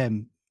comes in for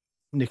him?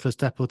 Nicolas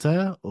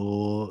Deporter,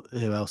 or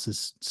who else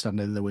is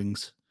standing in the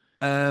wings?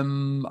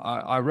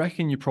 I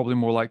reckon you're probably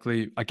more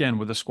likely, again,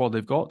 with the squad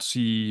they've got,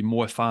 see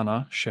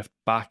Moefana shift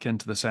back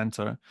into the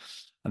centre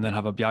and then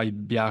have a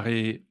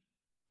Biarré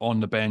on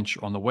the bench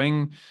on the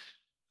wing.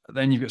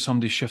 Then you've got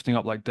somebody shifting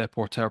up like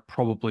Deporter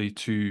probably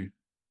to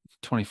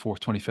 24th,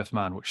 25th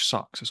man, which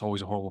sucks. It's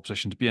always a horrible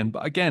position to be in.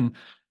 But again,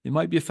 it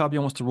might be if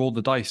Fabien wants to roll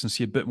the dice and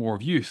see a bit more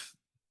of youth.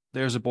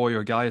 There's a boy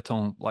or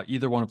Gaetan, like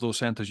either one of those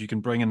centres, you can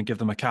bring in and give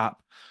them a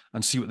cap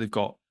and see what they've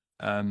got.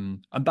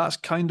 And that's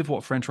kind of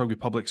what French Rugby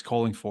Public's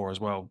calling for as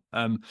well.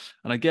 And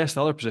I guess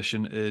the other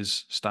position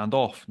is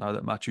standoff. Now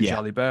that Mathieu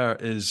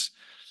Jalibert is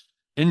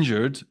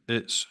injured,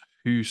 it's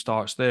who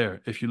starts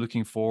there. If you're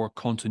looking for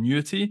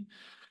continuity,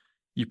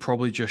 you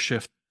probably just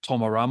shift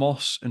Thomas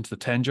Ramos into the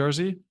 10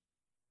 jersey.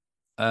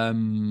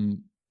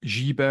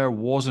 Gilbert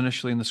was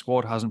initially in the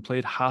squad, hasn't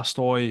played.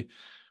 Hastoy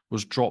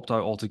was dropped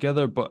out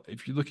altogether. But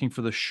if you're looking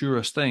for the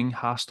surest thing,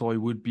 Hastoy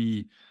would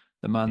be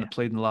the man that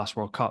played in the last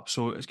World Cup.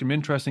 So it's going to be an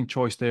interesting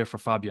choice there for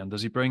Fabien.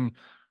 Does he bring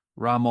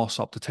Ramos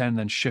up to 10,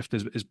 then shift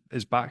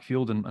his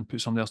backfield and put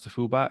somebody else to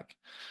fullback?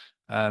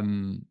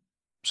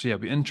 So yeah, I'll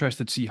be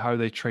interested to see how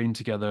they train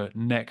together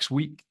next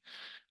week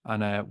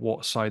and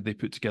what side they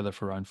put together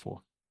for round 4.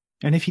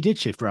 And if you did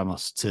shift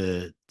Ramos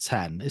to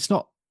 10, it's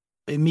not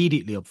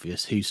immediately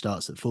obvious who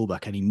starts at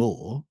fullback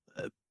anymore.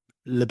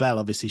 Lebel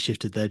obviously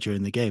shifted there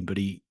during the game, but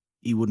he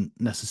wouldn't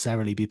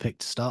necessarily be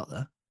picked to start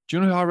there. Do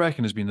you know who I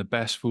reckon has been the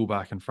best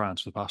fullback in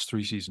France for the past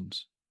 3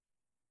 seasons?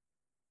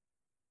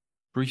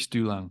 Brice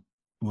Dulin.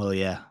 Well,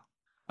 yeah.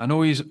 I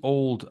know he's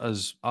old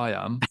as I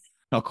am.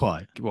 Not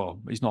quite. Well,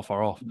 he's not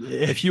far off.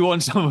 If you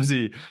want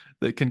somebody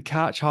that can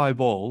catch high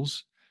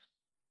balls,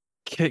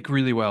 kick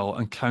really well,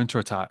 and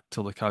counterattack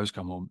till the cows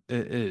come home,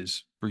 it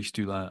is Brice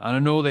Dulin. And I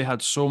know they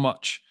had so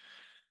much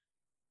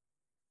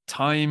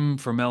time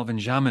for Melvin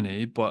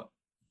Jaminet, but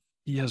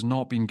he has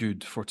not been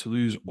good for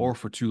Toulouse or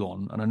for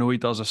Toulon. And I know he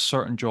does a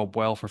certain job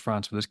well for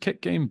France with his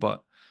kick game,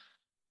 but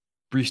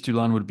Brice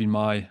Dulin would have been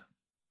my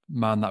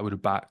man that I would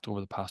have backed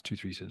over the past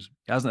 2-3 seasons.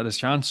 He hasn't had his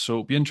chance, so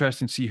it'll be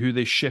interesting to see who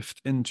they shift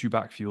into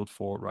backfield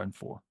for round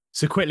 4.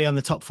 So quickly on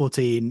the top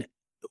 14,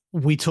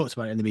 we talked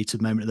about it in the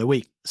meeting moment of the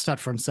week. Stade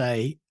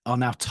Francais are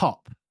now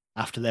top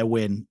after their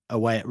win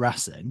away at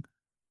Racing.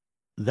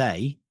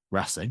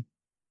 Racing,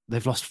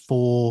 they've lost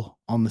 4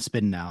 on the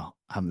spin now,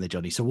 haven't they,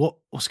 Johnny? So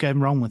what's going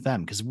wrong with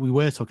them? Because we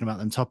were talking about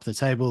them top of the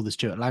table, the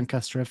Stuart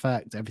Lancaster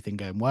effect, everything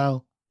going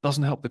well.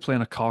 Doesn't help they play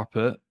on a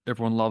carpet.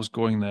 Everyone loves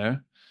going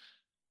there.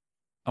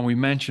 And we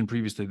mentioned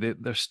previously,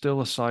 they're still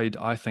a side,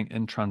 I think,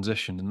 in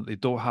transition, and they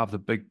don't have the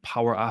big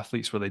power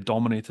athletes where they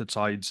dominated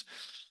sides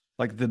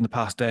like they did in the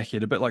past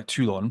decade, a bit like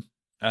Toulon.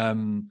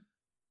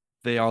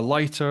 They are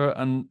lighter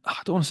and I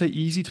don't want to say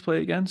easy to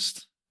play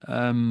against,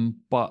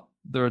 but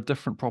they're a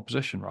different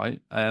proposition,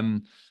 right? I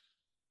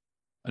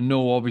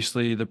know,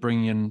 obviously, they're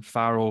bringing in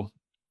Farrell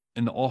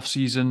in the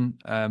off-season,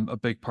 a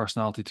big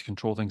personality to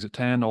control things at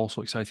 10.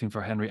 Also exciting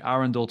for Henry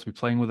Arundel to be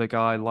playing with a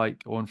guy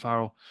like Owen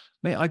Farrell.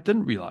 Mate, I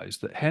didn't realise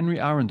that Henry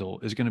Arundel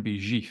is going to be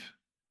Gif.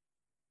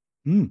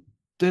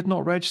 Did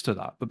not register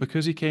that, but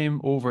because he came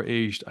over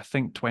aged, I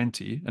think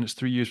 20, and it's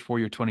 3 years before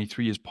you're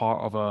 23 as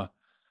part of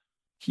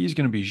he's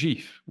going to be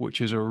Gif, which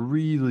is a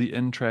really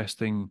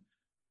interesting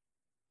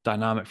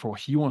dynamic for what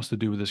he wants to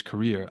do with his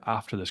career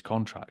after this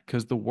contract,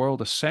 because the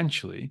world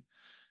essentially,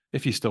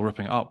 if he's still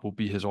ripping it up, will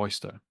be his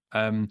oyster.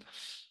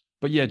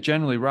 But yeah,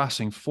 generally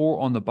Racing 4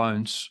 on the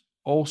bounce.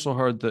 Also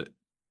heard that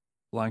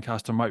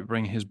Lancaster might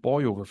bring his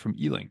boy over from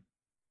Ealing.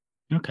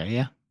 Okay,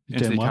 yeah.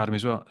 Into the academy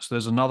as well. So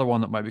there's another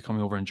one that might be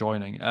coming over and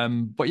joining.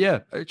 But yeah,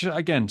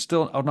 again,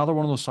 still another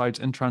one of those sides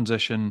in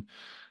transition,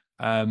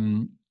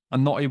 and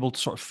not able to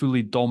sort of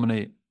fully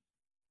dominate,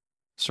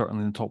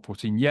 certainly in the top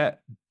 14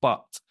 yet,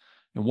 but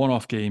in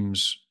one-off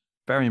games,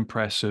 very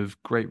impressive,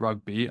 great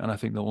rugby, and I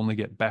think they'll only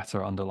get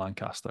better under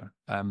Lancaster.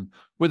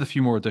 With a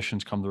few more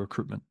additions come the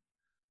recruitment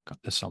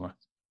this summer.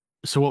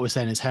 So what we're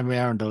saying is Henry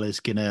Arundel is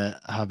going to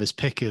have his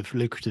pick of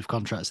lucrative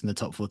contracts in the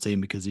top 14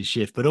 because he's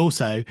shift. But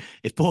also,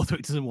 if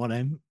Borthwick doesn't want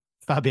him,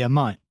 Fabien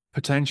might.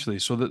 Potentially.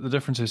 So the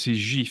difference is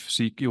he's GIF,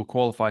 so he'll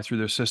qualify through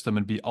their system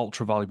and be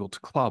ultra valuable to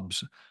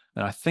clubs.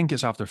 And I think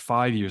it's after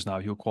 5 years now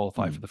he'll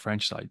qualify for the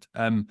French side.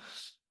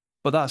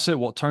 But that's it.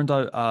 What turned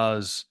out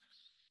as,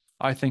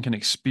 I think, an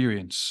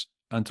experience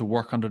and to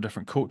work under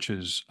different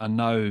coaches. And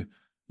now,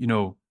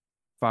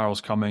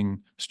 Farrell's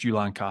coming, Stu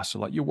Lancaster,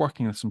 like you're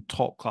working with some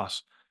top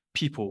class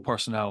people,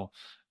 personnel,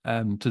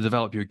 to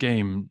develop your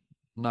game.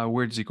 Now,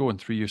 where does he go in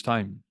 3 years'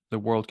 time? The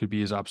world could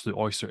be his absolute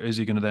oyster. Is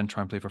he going to then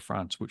try and play for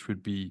France, which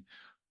would be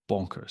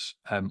bonkers?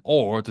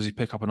 Or does he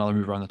pick up another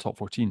move around the top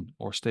 14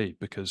 or stay?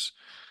 Because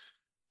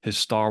his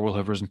star will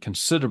have risen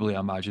considerably, I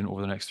imagine,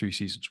 over the next 3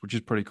 seasons, which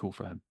is pretty cool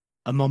for him.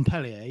 And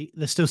Montpellier,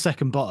 they're still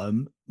second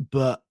bottom,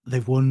 but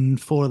they've won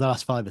 4 of the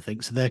last 5, I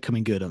think. So they're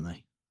coming good, aren't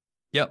they?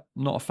 Yep,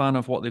 not a fan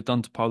of what they've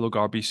done to Paolo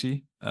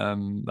Garbisi.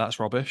 That's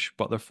rubbish,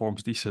 but their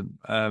form's decent.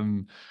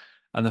 And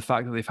the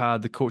fact that they've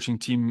had the coaching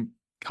team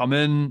come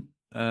in,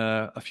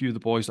 a few of the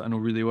boys that I know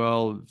really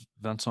well,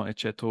 Vincent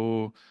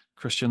Ecceto,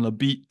 Christian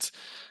Labitte,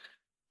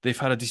 they've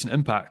had a decent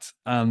impact.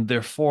 And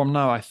their form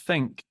now, I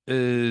think,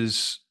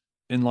 is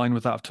in line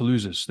with that of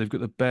Toulouse's. They've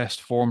got the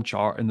best form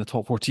chart in the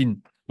top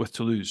 14 with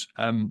Toulouse,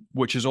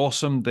 which is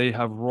awesome. They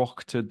have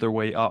rocketed their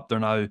way up. They're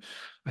now,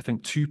 I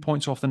think, 2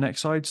 points off the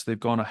next side. So they've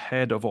gone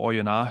ahead of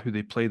Oyonnax, who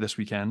they play this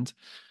weekend,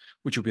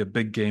 which will be a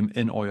big game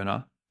in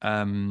Oyonnax.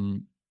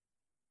 And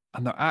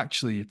they're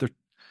actually, the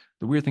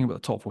weird thing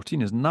about the top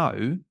 14 is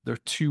now they're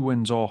 2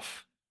 wins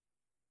off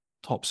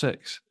top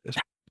 6. It's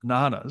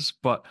bananas.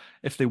 But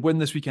if they win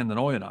this weekend in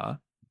Oyonnax,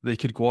 they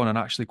could go on and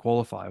actually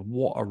qualify.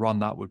 What a run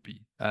that would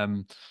be.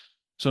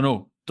 So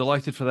no,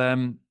 delighted for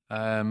them.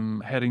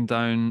 Heading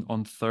down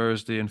on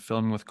Thursday and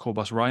filming with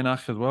Cobas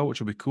Reinach as well, which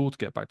will be cool to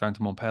get back down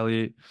to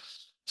Montpellier,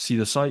 see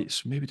the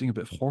sights, maybe doing a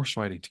bit of horse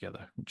riding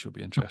together, which will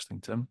be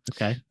interesting, Tim.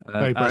 Okay.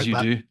 Very as you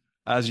back. do.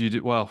 As you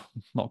do. Well,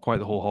 not quite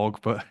the whole hog,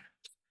 but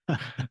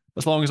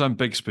as long as I'm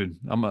big spoon,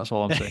 that's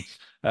all I'm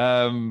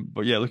saying.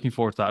 But yeah, looking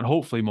forward to that. And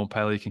hopefully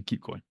Montpellier can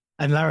keep going.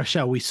 And La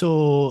Rochelle, we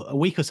saw a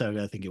week or so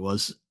ago, I think it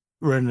was,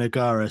 Ronan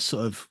O'Gara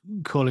sort of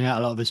calling out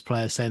a lot of his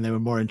players, saying they were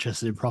more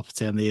interested in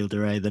property on the Ile de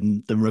Ré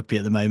than rugby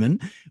at the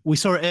moment. We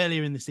saw it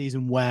earlier in the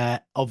season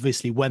where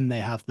obviously when they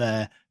have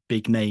their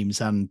big names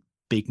and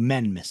big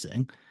men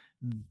missing,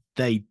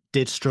 they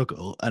did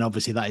struggle. And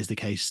obviously that is the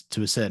case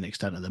to a certain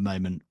extent at the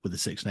moment with the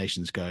Six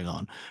Nations going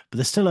on. But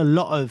there's still a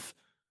lot of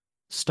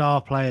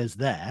star players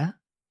there,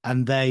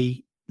 and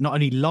they not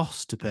only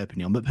lost to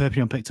Perpignan, but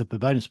Perpignan picked up a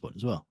bonus point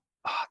as well.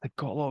 They've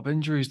got a lot of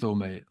injuries though,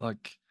 mate.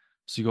 Like,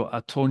 so you got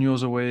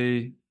Antonio's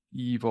away.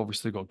 You've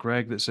obviously got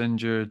Greg that's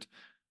injured.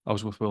 I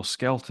was with Will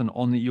Skelton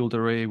on the Ile de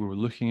Ré. We were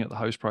looking at the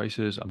house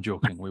prices. I'm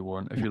joking. We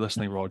weren't. If you're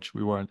listening, Rog,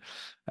 we weren't.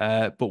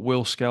 But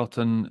Will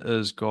Skelton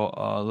has got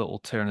a little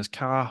tear in his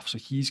calf, so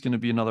he's going to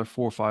be another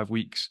 4 or 5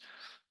 weeks.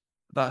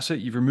 That's it.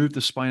 You've removed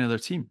the spine of their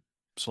team.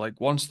 So like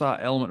once that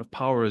element of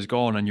power is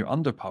gone and you're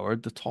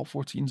underpowered, the top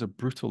 14 is a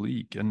brutal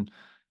league. And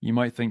you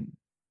might think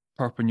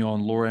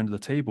Perpignan lower end of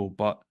the table,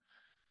 but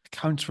it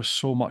counts for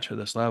so much at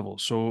this level.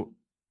 So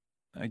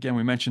again,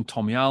 we mentioned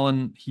Tommy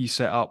Allen. He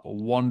set up a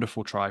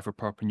wonderful try for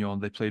Perpignan.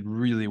 They played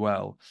really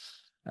well.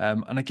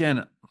 And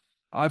again,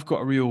 I've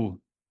got a real, I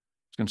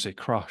was going to say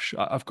crush.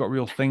 I've got a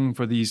real thing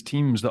for these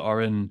teams that are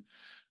in,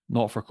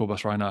 not for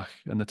Cobas Reinach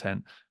in the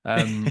tent.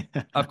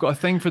 I've got a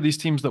thing for these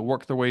teams that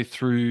work their way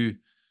through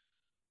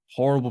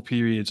horrible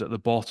periods at the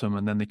bottom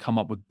and then they come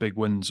up with big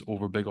wins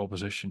over big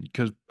opposition.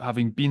 Because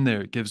having been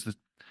there, it gives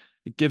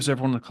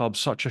everyone in the club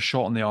such a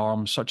shot in the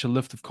arm, such a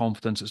lift of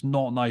confidence. It's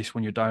not nice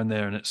when you're down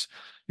there and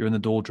you're in the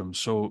doldrums.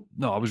 So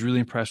no, I was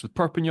really impressed with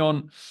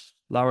Perpignan.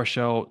 La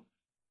Rochelle,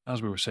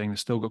 as we were saying, they've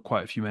still got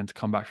quite a few men to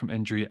come back from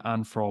injury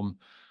and from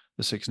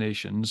the Six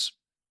Nations.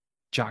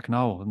 Jack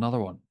Nowell, another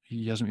one.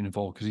 He hasn't been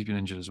involved because he's been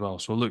injured as well.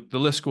 So look, the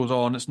list goes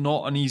on. It's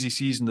not an easy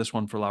season, this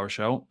one for La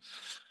Rochelle.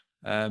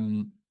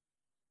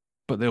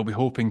 But they'll be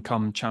hoping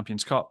come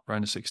Champions Cup,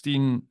 round of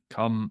 16,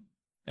 come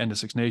end of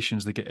Six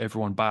Nations, they get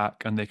everyone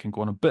back and they can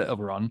go on a bit of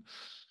a run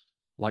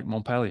like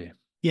Montpellier.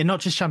 Yeah, not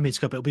just Champions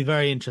Cup. It'll be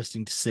very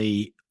interesting to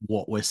see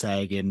what we're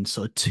saying in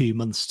sort of 2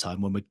 months'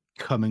 time when we're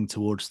coming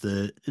towards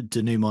the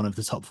denouement of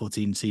the top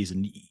 14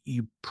 season.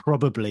 You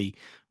probably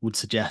would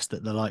suggest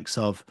that the likes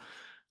of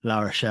La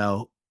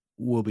Rochelle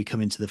will be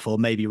coming to the fore.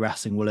 Maybe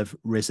Racing will have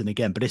risen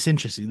again. But it's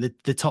interesting.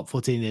 The top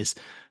 14 is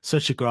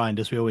such a grind,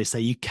 as we always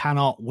say. You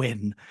cannot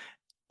win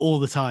all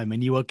the time,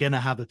 and you are going to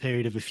have a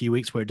period of a few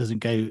weeks where it doesn't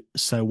go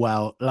so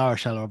well. La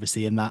Rochelle are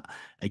obviously in that.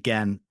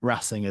 Again,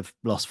 Racing have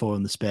lost 4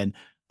 on the spin.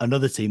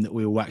 Another team that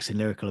we were waxing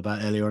lyrical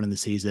about earlier on in the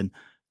season,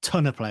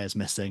 ton of players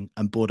missing,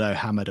 and Bordeaux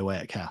hammered away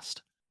at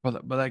Cast.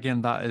 But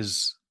again, that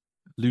is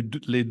les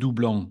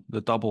doublons,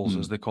 the doubles,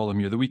 as they call them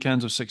here. The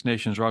weekends of Six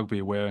Nations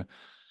rugby where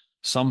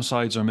some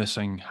sides are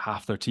missing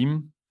half their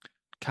team.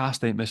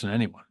 Cast ain't missing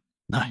anyone.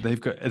 No.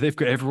 They've got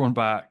everyone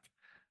back.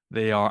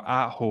 They are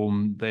at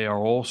home. They are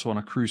also on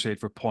a crusade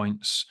for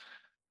points.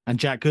 And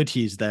Jack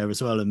Goodhue's there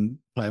as well and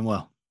playing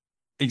well.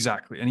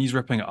 Exactly. And he's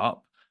ripping it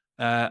up.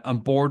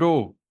 And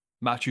Bordeaux,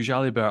 Mathieu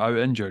Jalibert out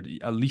injured,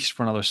 at least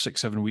for another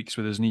 6-7 weeks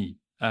with his knee.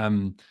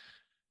 And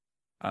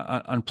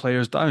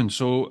players down.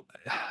 So,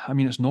 I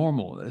mean, it's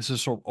normal. It's a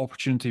sort of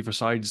opportunity for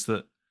sides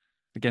that,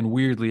 again,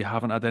 weirdly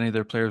haven't had any of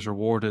their players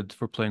rewarded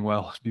for playing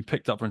well to be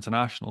picked up for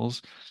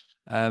internationals.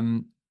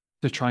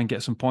 To try and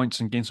get some points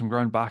and gain some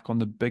ground back on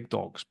the big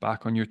dogs,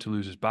 back on your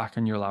Toulouses, back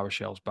on your La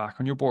Rochelles, back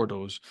on your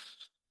Bordeaux's.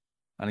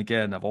 And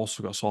again, I've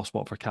also got a soft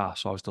spot for Cass,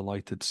 so I was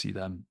delighted to see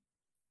them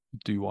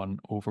do one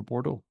over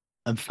Bordeaux.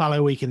 And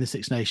Fallow Week in the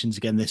Six Nations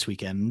again this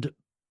weekend,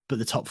 but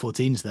the top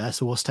 14's there,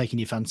 so what's taking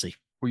your fancy?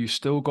 Well, you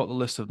still got the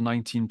list of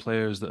 19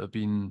 players that have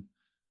been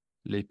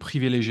les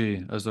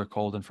privilégiés, as they're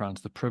called in France,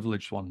 the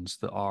privileged ones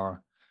that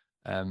are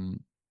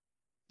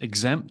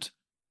exempt.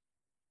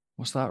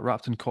 What's that?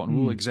 Wrapped in cotton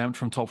wool, exempt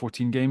from top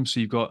 14 games. So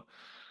you've got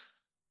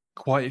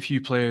quite a few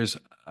players.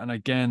 And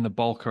again, the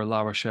bulk are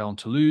La Rochelle and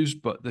Toulouse.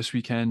 But this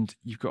weekend,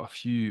 you've got a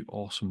few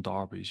awesome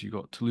derbies. You've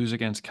got Toulouse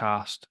against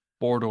Cast,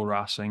 Bordeaux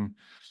Racing,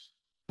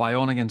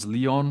 Bayonne against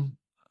Lyon.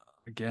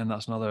 Again,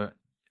 that's another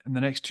in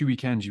the next 2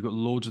 weekends, you've got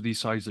loads of these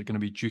sides that are going to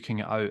be duking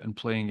it out and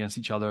playing against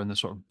each other in the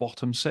sort of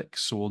bottom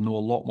six. So we'll know a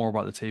lot more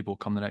about the table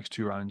come the next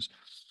 2 rounds.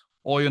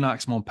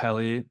 Oyonnax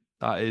Montpellier,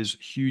 that is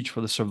huge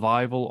for the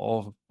survival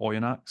of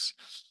Oyonnax.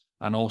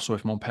 And also,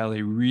 if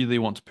Montpellier really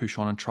want to push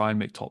on and try and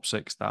make top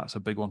six, that's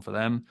a big one for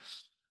them.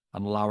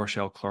 And La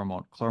Rochelle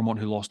Clermont. Clermont,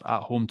 who lost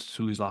at home to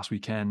Toulouse last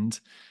weekend,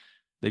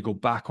 they go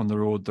back on the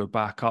road. They're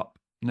back up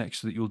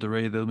next to the Ile de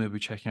Ré. They'll maybe be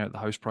checking out the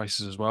house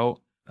prices as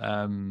well.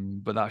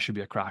 But that should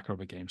be a cracker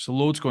of a game. So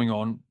loads going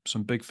on,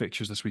 some big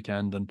fixtures this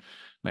weekend, and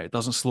mate, it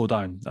doesn't slow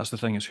down. That's the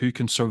thing, is who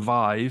can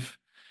survive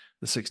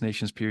the Six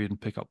Nations period and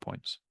pick up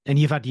points. And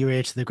you've had your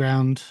ear to the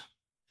ground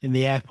in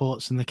the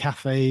airports and the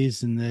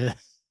cafes and the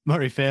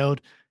Murrayfield.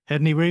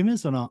 Heard any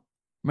rumours or not?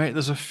 Mate,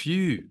 there's a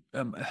few.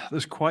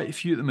 There's quite a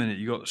few at the minute.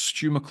 You got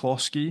Stu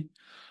McCloskey,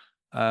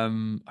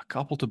 a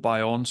couple to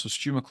buy on. So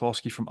Stu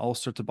McCloskey from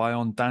Ulster to buy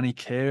on. Danny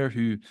Kerr,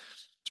 who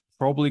is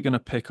probably going to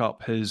pick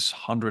up his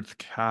 100th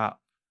cap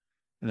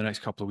in the next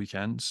couple of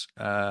weekends.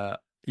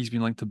 He's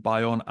been linked to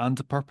Bayonne and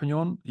to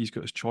Perpignan. He's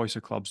got his choice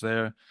of clubs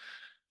there.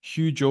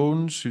 Hugh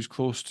Jones, who's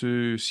close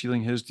to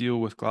sealing his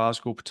deal with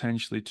Glasgow,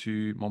 potentially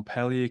to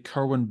Montpellier.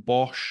 Kerwin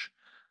Bosch,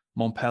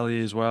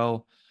 Montpellier as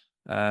well.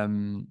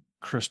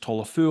 Chris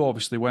Tolafu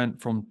obviously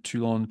went from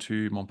Toulon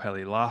to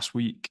Montpellier last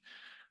week.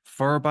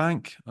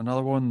 Furbank,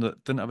 another one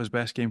that didn't have his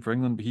best game for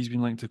England, but he's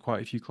been linked to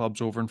quite a few clubs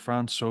over in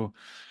France. So,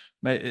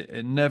 mate,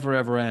 it never,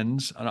 ever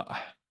ends. And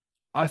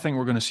I think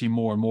we're going to see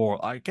more and more.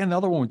 Again, the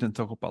other one we didn't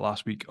talk about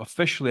last week,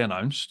 officially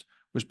announced,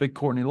 was Big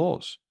Courtney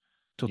Laws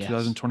till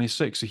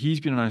 2026. So he's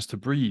been announced to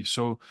Brive.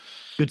 So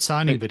good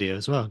signing video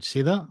as well. Did you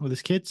see that with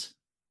his kids?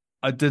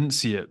 I didn't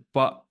see it,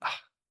 but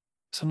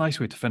it's a nice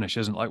way to finish,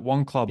 isn't it? Like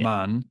one club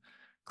man,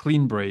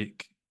 clean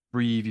break,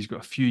 Brive. He's got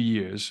a few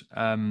years.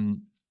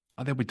 And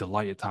they'll be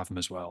delighted to have him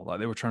as well. Like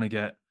they were trying to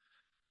get,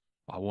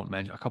 I won't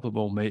mention, a couple of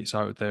old mates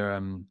out their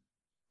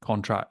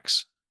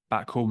contracts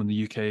back home in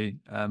the UK,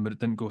 but it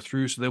didn't go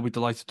through. So they'll be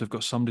delighted to have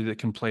got somebody that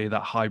can play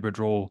that hybrid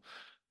role,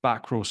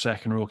 back row,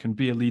 second row, can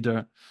be a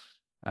leader,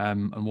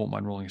 and won't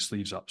mind rolling his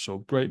sleeves up. So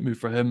great move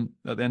for him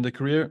at the end of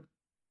career.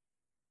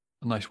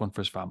 A nice one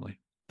for his family.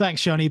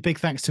 Thanks, Johnny. Big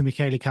thanks to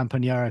Michele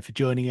Campagnaro for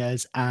joining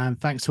us.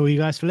 And thanks to all you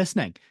guys for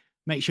listening.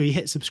 Make sure you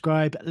hit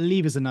subscribe,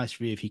 leave us a nice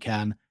review if you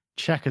can.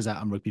 Check us out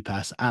on Rugby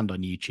Pass and on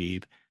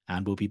YouTube.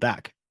 And we'll be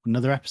back with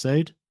another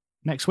episode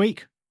next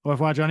week. Au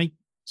revoir, Johnny.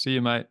 See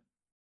you, mate.